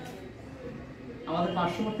নদিয়া। আমাদের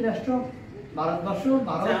পার্শ্ববর্তী রাষ্ট্র ভারতবর্ষ।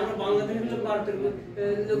 ভারত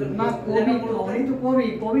না, কবি তো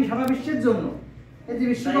কবি সারা বিশ্বের জন্য। এই যে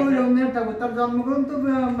বিশ্বকবি রবীন্দ্রনাথ ঠাকুর, তার জন্মগ্রহণ তো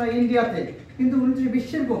ইন্ডিয়াতে, কিন্তু উনি তো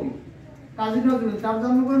বিশ্বের কবি। কাজী নজরুল, তার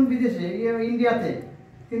জন্মগ্রহণ বিদেশে, ইন্ডিয়াতে,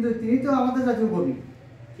 কিন্তু তিনি তো আমাদের জাতীয় কবি।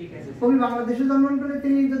 কবি বাংলাদেশে জন্মগ্রহণ করে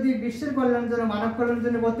তিনি যদি বিশ্বের কল্যাণের জন্য, মানব কল্যাণের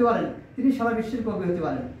জন্য বলতে পারেন, তিনি সারা বিশ্বের কবি হতে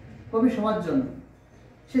পারেন। কবি সবার জন্য,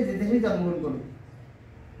 সে যে দেশেই জন্মগ্রহণ করবে।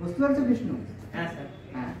 বুঝতে পারছো বিষ্ণু? হ্যাঁ স্যার।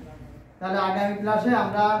 হ্যাঁ, তাহলে আগামী ক্লাসে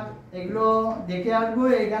আমরা এগুলো দেখে আসবো।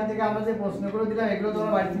 এখান থেকে আমরা যে প্রশ্নগুলো দিলাম এগুলো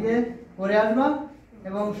তোমরা বাড়ি থেকে করে আসবা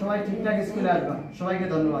এবং সবাই ঠিকঠাক স্কুলে আসবা। সবাইকে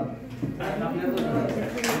ধন্যবাদ।